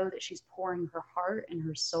and you know that she's pouring her heart and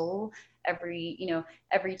her soul, every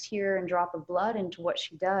tear and drop of blood into what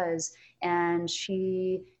she does. And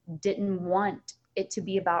she didn't want it to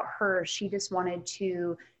be about her. She just wanted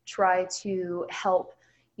to try to help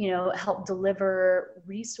deliver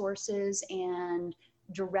resources and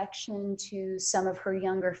direction to some of her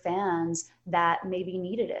younger fans that maybe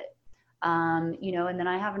needed it. You know, and then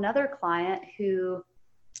I have another client who,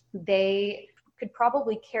 they could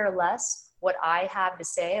probably care less what I have to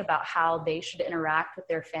say about how they should interact with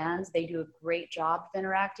their fans. They do a great job of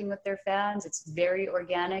interacting with their fans. It's very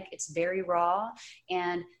organic, it's very raw,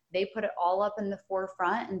 and they put it all up in the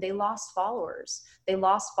forefront, and they lost followers. They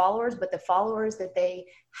lost followers, but the followers that they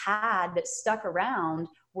had that stuck around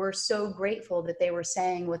were so grateful that they were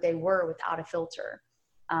saying what they were without a filter.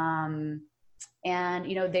 And,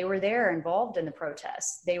 you know, they were there involved in the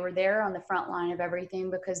protests. They were there on the front line of everything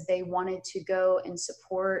because they wanted to go and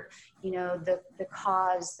support, you know, the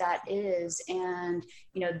cause that is. And,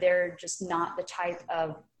 you know, they're just not the type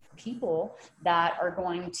of people that are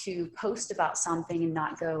going to post about something and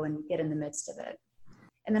not go and get in the midst of it.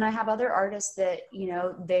 And then I have other artists that, you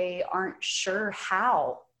know, they aren't sure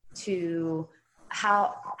how to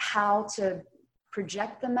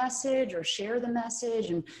project the message or share the message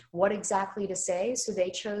and what exactly to say. So they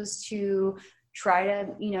chose to try to,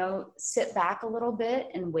 you know, sit back a little bit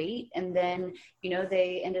and wait. And then, you know,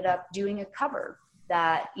 they ended up doing a cover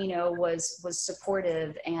that, you know, was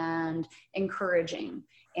supportive and encouraging,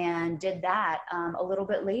 and did that a little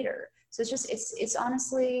bit later. So it's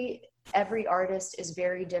honestly, every artist is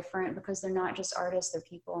very different because they're not just artists, they're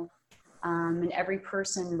people. And every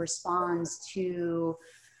person responds to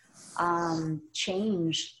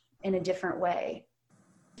change in a different way.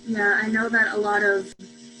 Yeah, I know that a lot of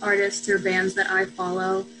artists or bands that I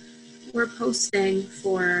follow were posting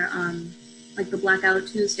for like the Blackout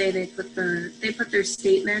Tuesday. They put their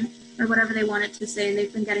statement or whatever they wanted to say, and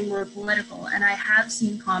they've been getting more political. And I have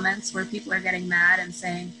seen comments where people are getting mad and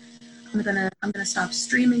saying, I'm gonna stop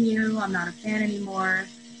streaming you. I'm not a fan anymore.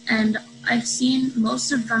 And I've seen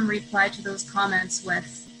most of them reply to those comments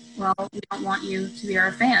with, well, we don't want you to be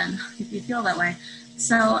our fan if you feel that way.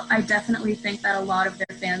 So I definitely think that a lot of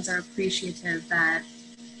their fans are appreciative that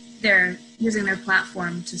they're using their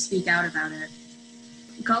platform to speak out about it.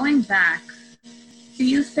 Going back, do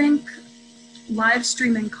you think live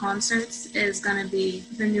streaming concerts is going to be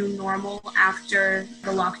the new normal after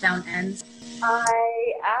the lockdown ends?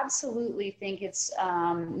 I absolutely think it's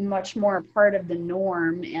much more a part of the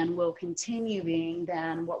norm and will continue being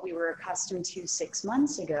than what we were accustomed to 6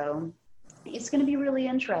 months ago. It's going to be really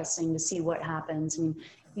interesting to see what happens. I mean,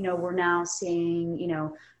 we're now seeing,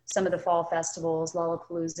 some of the fall festivals,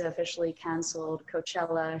 Lollapalooza officially canceled,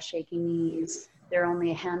 Coachella, Shaking Knees. There are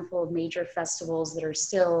only a handful of major festivals that are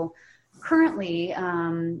still currently,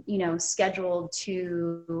 scheduled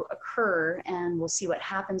to occur, and we'll see what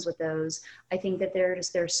happens with those. I think that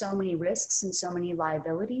there's so many risks and so many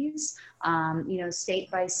liabilities,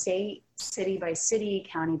 state by state, city by city,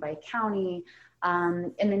 county by county.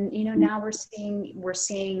 And then, now we're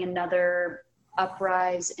seeing another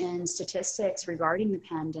uprise in statistics regarding the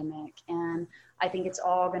pandemic. And I think it's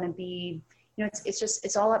all going to be,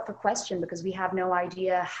 it's all up for question because we have no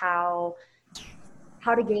idea how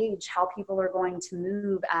to gauge how people are going to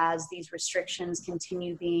move as these restrictions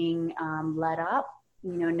continue being let up.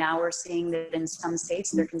 Now we're seeing that in some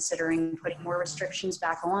states they're considering putting more restrictions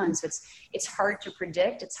back on. So it's hard to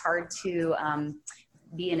predict. It's hard to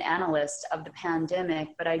be an analyst of the pandemic,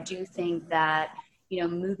 but I do think that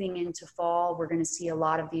moving into fall, we're going to see a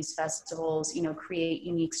lot of these festivals, create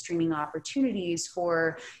unique streaming opportunities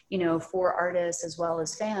for artists as well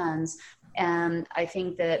as fans. And I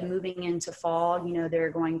think that moving into fall, there are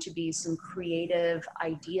going to be some creative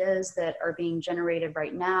ideas that are being generated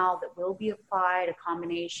right now that will be applied, a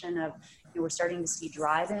combination of, we're starting to see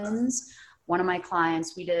drive-ins. One of my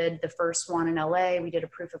clients, we did the first one in LA, we did a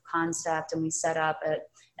proof of concept and we set up at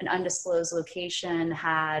an undisclosed location,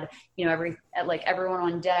 had, everyone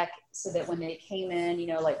on deck so that when they came in,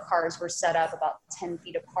 cars were set up about 10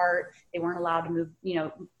 feet apart. They weren't allowed to move,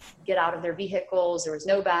 get out of their vehicles. There was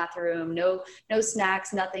no bathroom, no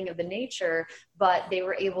snacks, nothing of the nature, but they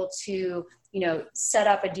were able to, set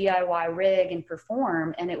up a DIY rig and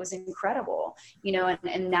perform. And it was incredible,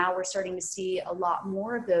 and now we're starting to see a lot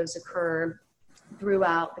more of those occur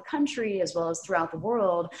throughout the country as well as throughout the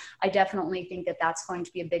world. I definitely think that that's going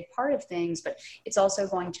to be a big part of things, but it's also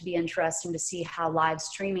going to be interesting to see how live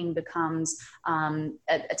streaming becomes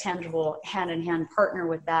a tangible hand-in-hand partner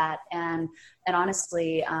with that. And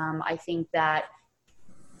honestly, I think that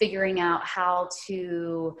figuring out how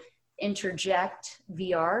to interject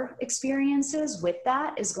VR experiences with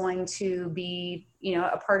that is going to be,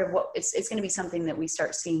 a part of what it's going to be something that we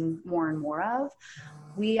start seeing more and more of.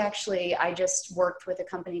 I just worked with a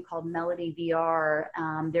company called Melody VR.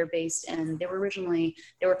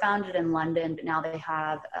 They were founded in London, but now they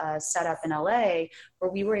have a setup in LA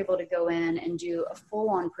where we were able to go in and do a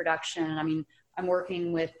full-on production. I mean, I'm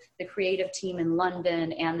working with the creative team in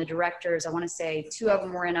London and the directors. I want to say 2 of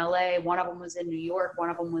them were in LA, 1 of them was in New York, 1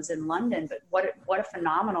 of them was in London. But what a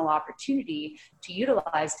phenomenal opportunity to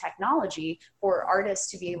utilize technology for artists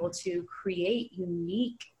to be able to create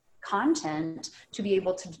unique content to be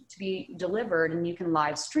able to be delivered. And you can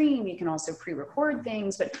live stream, you can also pre-record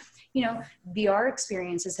things, but VR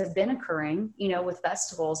experiences have been occurring, with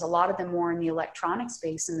festivals, a lot of them more in the electronic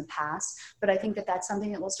space in the past, but I think that that's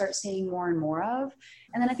something that we'll start seeing more and more of.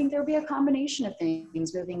 And then I think there'll be a combination of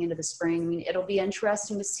things moving into the spring. I mean, it'll be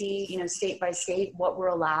interesting to see, state by state, what we're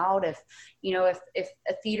allowed. If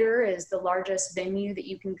a theater is the largest venue that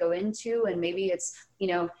you can go into, and maybe it's,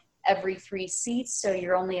 every 3 seats, so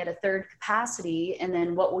you're only at a third capacity, and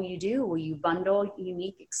then what will you do? Will you bundle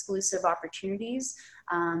unique exclusive opportunities,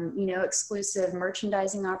 exclusive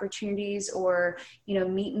merchandising opportunities, or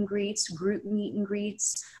meet and greets, group meet and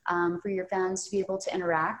greets, for your fans to be able to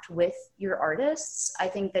interact with your artists? I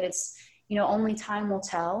think that it's only time will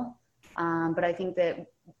tell, but I think that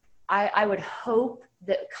I would hope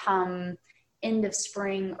that come end of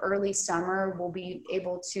spring, early summer, we'll be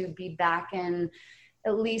able to be back in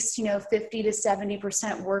at least 50 to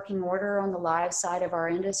 70% working order on the live side of our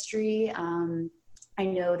industry. I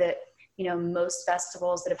know that most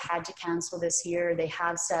festivals that have had to cancel this year, they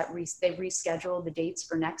have they've rescheduled the dates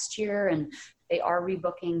for next year, and they are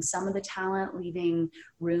rebooking some of the talent, leaving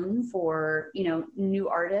room for, new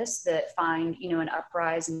artists that find, an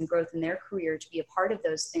uprise and growth in their career to be a part of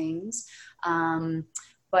those things.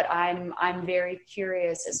 But I'm very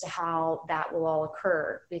curious as to how that will all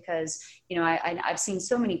occur, because, I've seen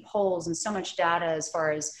so many polls and so much data as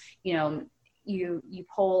far as, you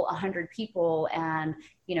poll 100 people and,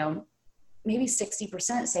 maybe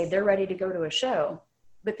 60% say they're ready to go to a show.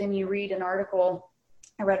 But then you read an article,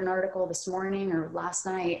 I read an article this morning or last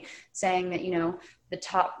night saying that, the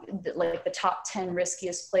top 10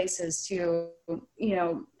 riskiest places to,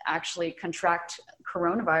 actually contract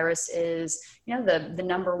coronavirus is, the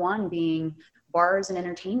number one being bars and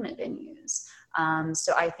entertainment venues.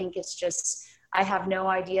 So I think it's just, I have no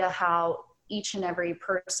idea how each and every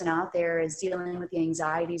person out there is dealing with the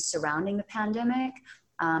anxieties surrounding the pandemic.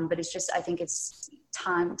 But it's just, I think it's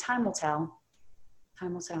time will tell.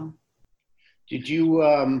 Time will tell. Did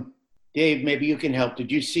you, Dave, maybe you can help.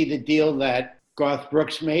 Did you see the deal that Garth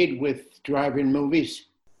Brooks made with drive-in movies?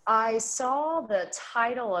 I saw the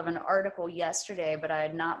title of an article yesterday, but I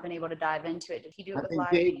had not been able to dive into it. Did he do it with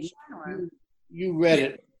Live Nation? You read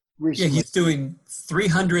it recently. Yeah, he's doing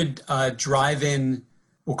 300 drive-in,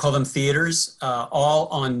 we'll call them theaters, all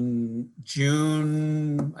on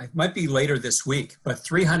June, it might be later this week, but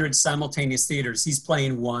 300 simultaneous theaters. He's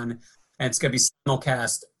playing one, and it's going to be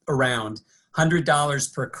simulcast around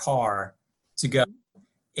 $100 per car to go.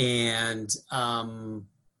 And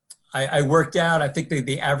I worked out, I think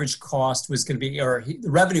the average cost was going to be, the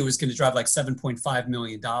revenue was going to drive like $7.5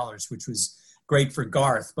 million, which was great for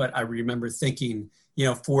Garth. But I remember thinking,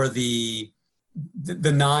 for the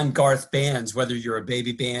non-Garth bands, whether you're a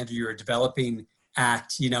baby band or you're a developing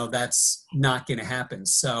act, that's not going to happen.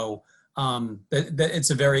 So it's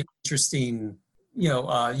a very interesting,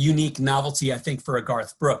 unique novelty, I think, for a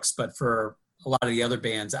Garth Brooks, but for a lot of the other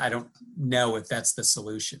bands, I don't know if that's the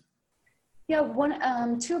solution. Yeah,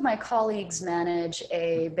 two of my colleagues manage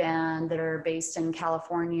a band that are based in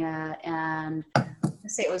California, and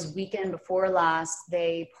let's say it was weekend before last,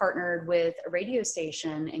 they partnered with a radio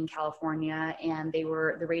station in California, and the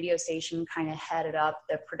radio station kind of headed up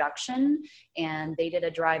the production, and they did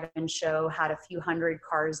a drive-in show, had a few hundred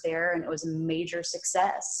cars there, and it was a major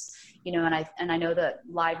success. And I know that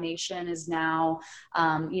Live Nation is now,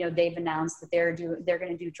 they've announced that they're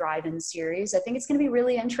going to do drive-in series. I think it's going to be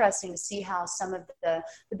really interesting to see how some of the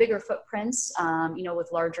bigger footprints,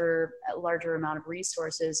 with larger amount of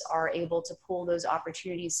resources, are able to pull those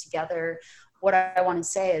opportunities together. What I want to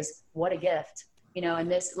say is, what a gift.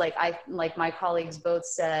 And this, like my colleagues both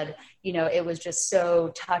said, it was just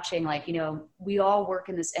so touching. We all work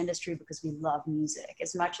in this industry because we love music.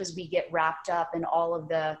 As much as we get wrapped up in all of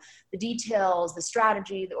the details, the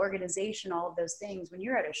strategy, the organization, all of those things, when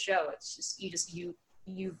you're at a show, it's just,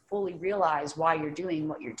 you fully realize why you're doing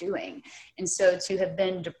what you're doing. And so to have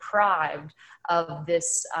been deprived of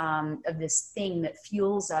this thing that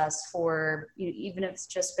fuels us for, even if it's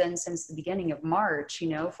just been since the beginning of March,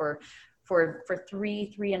 for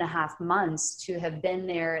 3.5 months, to have been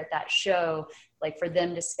there at that show, for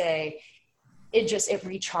them to say, it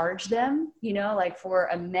recharged them, for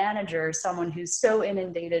a manager, someone who's so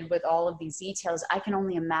inundated with all of these details. I can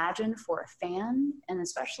only imagine for a fan, and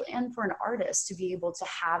especially, and for an artist, to be able to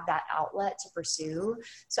have that outlet to pursue.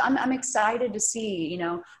 So I'm excited to see,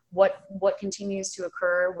 what continues to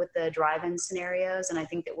occur with the drive-in scenarios. And I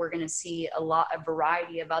think that we're going to see a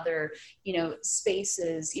variety of other,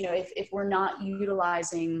 spaces, if we're not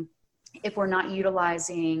utilizing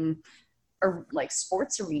or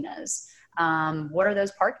sports arenas, what are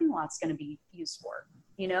those parking lots going to be used for?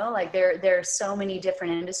 There are so many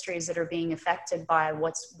different industries that are being affected by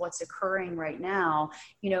what's occurring right now.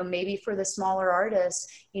 Maybe for the smaller artists,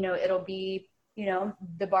 it'll be,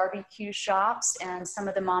 the barbecue shops and some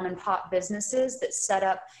of the mom and pop businesses that set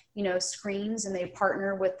up, screens, and they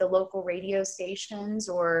partner with the local radio stations,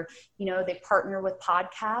 or, they partner with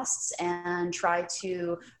podcasts and try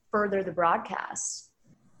to further the broadcast.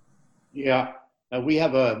 Yeah, we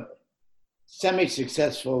have a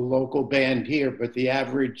semi-successful local band here, but the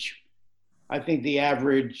average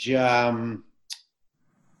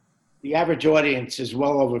audience is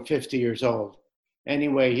well over 50 years old.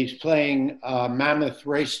 Anyway, he's playing Mammoth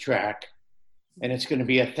Racetrack, and it's going to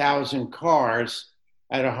be 1,000 cars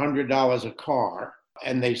at $100 a car.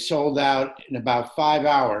 And they sold out in about 5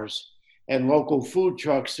 hours, and local food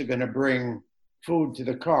trucks are going to bring food to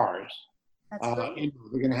the cars. That's great.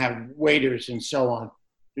 They're going to have waiters and so on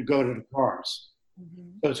to go to the cars.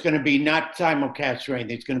 Mm-hmm. So it's going to be not simulcast or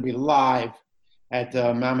anything. It's going to be live. at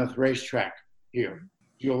the Mammoth Racetrack here,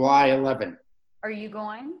 July 11th. Are you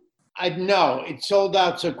going? I know it sold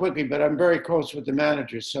out so quickly, but I'm very close with the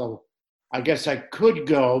manager, so I guess I could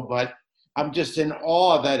go, but I'm just in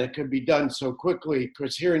awe that it could be done so quickly,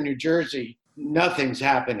 because here in New Jersey, nothing's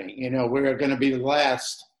happening. You know, we're going to be the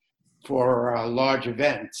last for large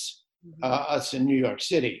events, us in New York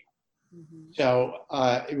City. So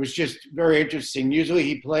it was just very interesting. Usually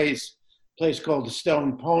he plays a place called the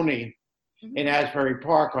Stone Pony in Asbury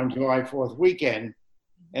Park on July 4th weekend,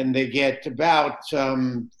 and they get about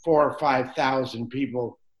 4,000 or 5,000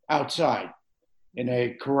 people outside in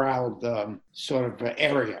a corralled sort of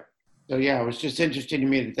area. So yeah, it was just interesting to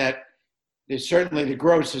me that there's certainly the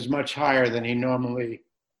gross is much higher than he normally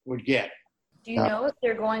would get. Do you know if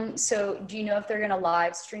they're going, do you know if they're going to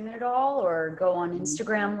live stream it at all or go on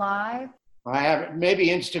Instagram Live? I haven't, maybe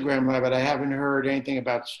Instagram Live, but I haven't heard anything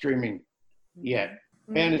about streaming yet.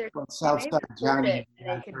 And it's on Southside Johnny.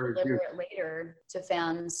 They could deliver it later to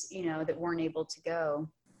fans, you know, that weren't able to go.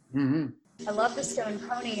 I love the Stone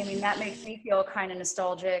Pony. I mean, that makes me feel kind of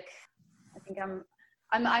nostalgic. I think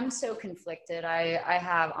I'm so conflicted. I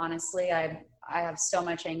have so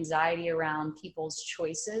much anxiety around people's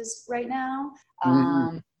choices right now.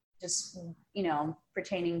 Just, you know,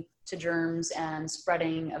 pertaining to germs and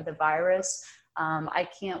spreading of the virus. I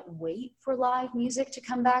can't wait for live music to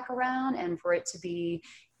come back around and for it to be,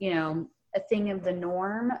 you know, a thing of the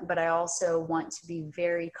norm, but I also want to be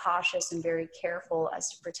very cautious and very careful as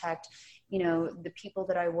to protect, you know, the people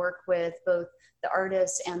that I work with, both the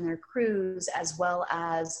artists and their crews, as well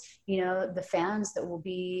as, you know, the fans that will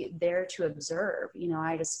be there to observe. You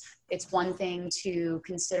know, it's one thing to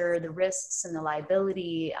consider the risks and the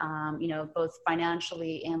liability, you know, both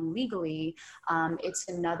financially and legally. It's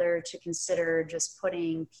another to consider just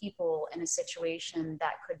putting people in a situation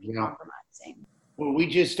that could be compromising. Well, we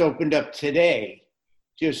just opened up today,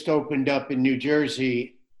 in New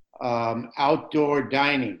Jersey, outdoor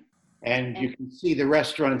dining. And you can see the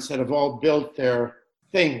restaurants that have all built their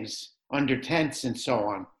things under tents and so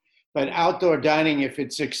on. But outdoor dining, if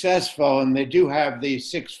it's successful, and they do have the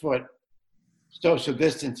 6-foot social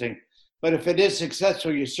distancing, but if it is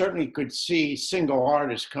successful, you certainly could see single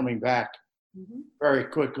artists coming back very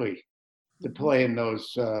quickly to play in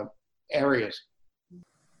those areas.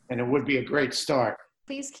 And it would be a great start.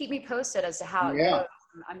 Please keep me posted as to how it goes.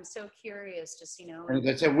 I'm so curious, just, you know. And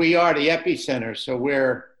as I said, we are the epicenter, so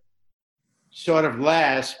we're sort of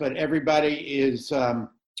last, but everybody is,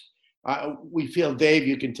 we feel, Dave,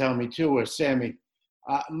 you can tell me too, or Sammy,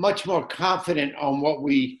 much more confident on what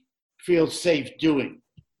we feel safe doing.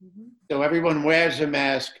 So everyone wears a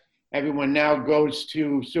mask. Everyone now goes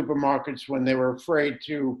to supermarkets when they were afraid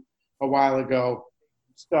to a while ago,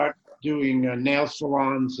 start doing nail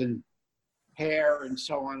salons and hair and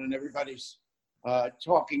so on, and everybody's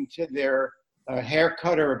talking to their hair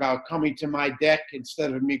cutter about coming to my deck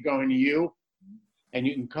instead of me going to you. And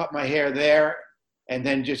you can cut my hair there and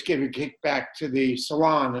then just give a kickback to the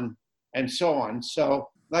salon and so on. So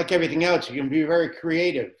like everything else, you can be very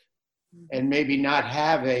creative and maybe not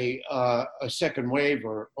have a second wave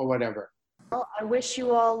or whatever. Well, I wish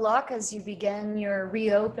you all luck as you begin your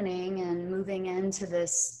reopening and moving into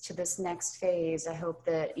this next phase. I hope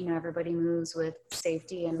that, you know, everybody moves with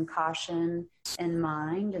safety and caution in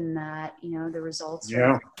mind, and that, you know, the results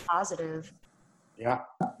are positive. Yeah.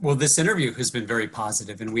 Well, this interview has been very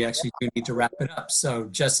positive, and we actually do need to wrap it up. So,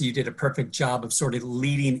 Jessi, you did a perfect job of sort of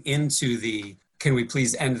leading into the "can we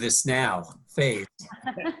please end this now" phase.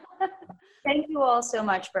 Thank you all so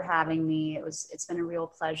much for having me. It's been a real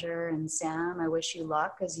pleasure. And Sam, I wish you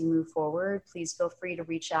luck as you move forward. Please feel free to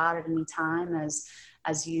reach out at any time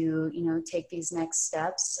as you take these next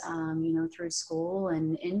steps, through school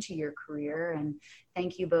and into your career. And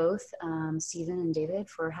thank you both, Stephen and David,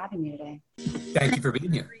 for having me today. Thank you for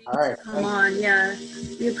being here. All right. Come on, yeah,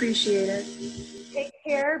 we appreciate it. Take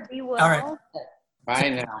care. Be well. All right. Bye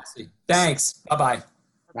now. Thanks. Bye-bye.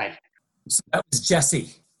 Bye. So that was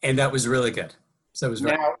Jessi, and that was really good. So it was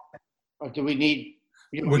very now, do we need...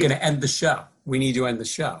 We're going to end the show. We need to end the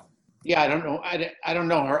show. Yeah, I don't know. I don't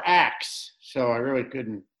know her acts, so I really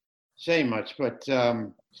couldn't say much. But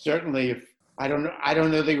certainly, if I don't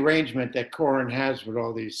know the arrangement that Corin has with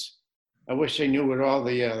all these. I wish I knew with all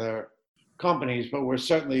the other companies, but we're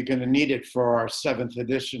certainly going to need it for our 7th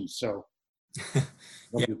edition. So yeah,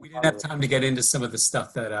 we didn't have time to get into some of the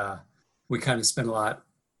stuff that we kind of spent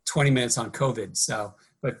 20 minutes on COVID. So,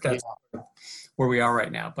 but that's where we are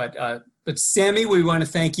right now. But Sammy, we want to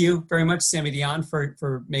thank you very much, Sammy Dion,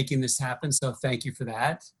 for making this happen. So thank you for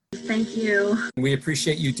that. Thank you. We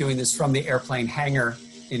appreciate you doing this from the airplane hangar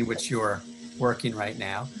in which you're working right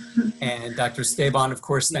now. And Dr. Esteban, of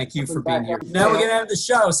course, thank you for being here. Now we're going to end the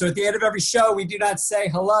show. So at the end of every show, we do not say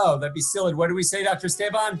hello. That'd be silly. What do we say, Dr.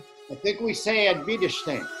 Esteban? I think we say Ad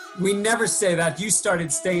Wiedersehen. We never say that. You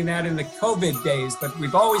started saying that in the COVID days, but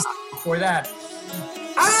we've always before that.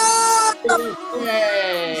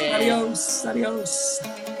 Adios, adios.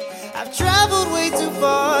 I've traveled way too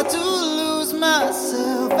far to lose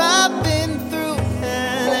myself. I've been through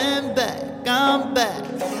hell and back, I'm back.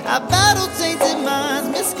 I battle tainted minds,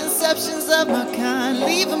 misconceptions of my kind.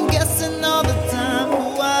 Leave them guessing all the time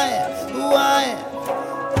who I am, who I am.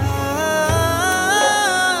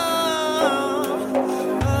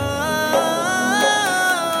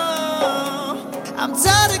 I'm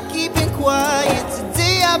tired of keeping quiet.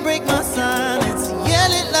 Today I break my silence,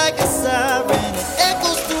 yell it like a siren. It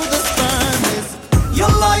echoes through the spine. It's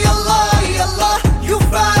Yalla, yalla, yalla. You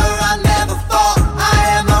fire, I never fall. I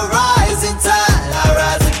am a rising tide. I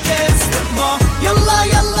rise against them all. Yalla,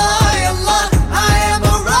 yalla, yalla. I am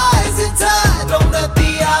a rising tide. Don't let the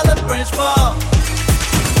olive branch fall.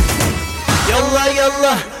 Yalla,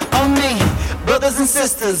 yalla, on me. Brothers and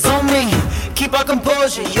sisters, on me. Keep our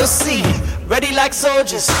composure, you'll see. Ready like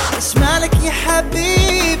soldiers. Smile like you're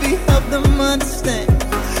happy, help them understand.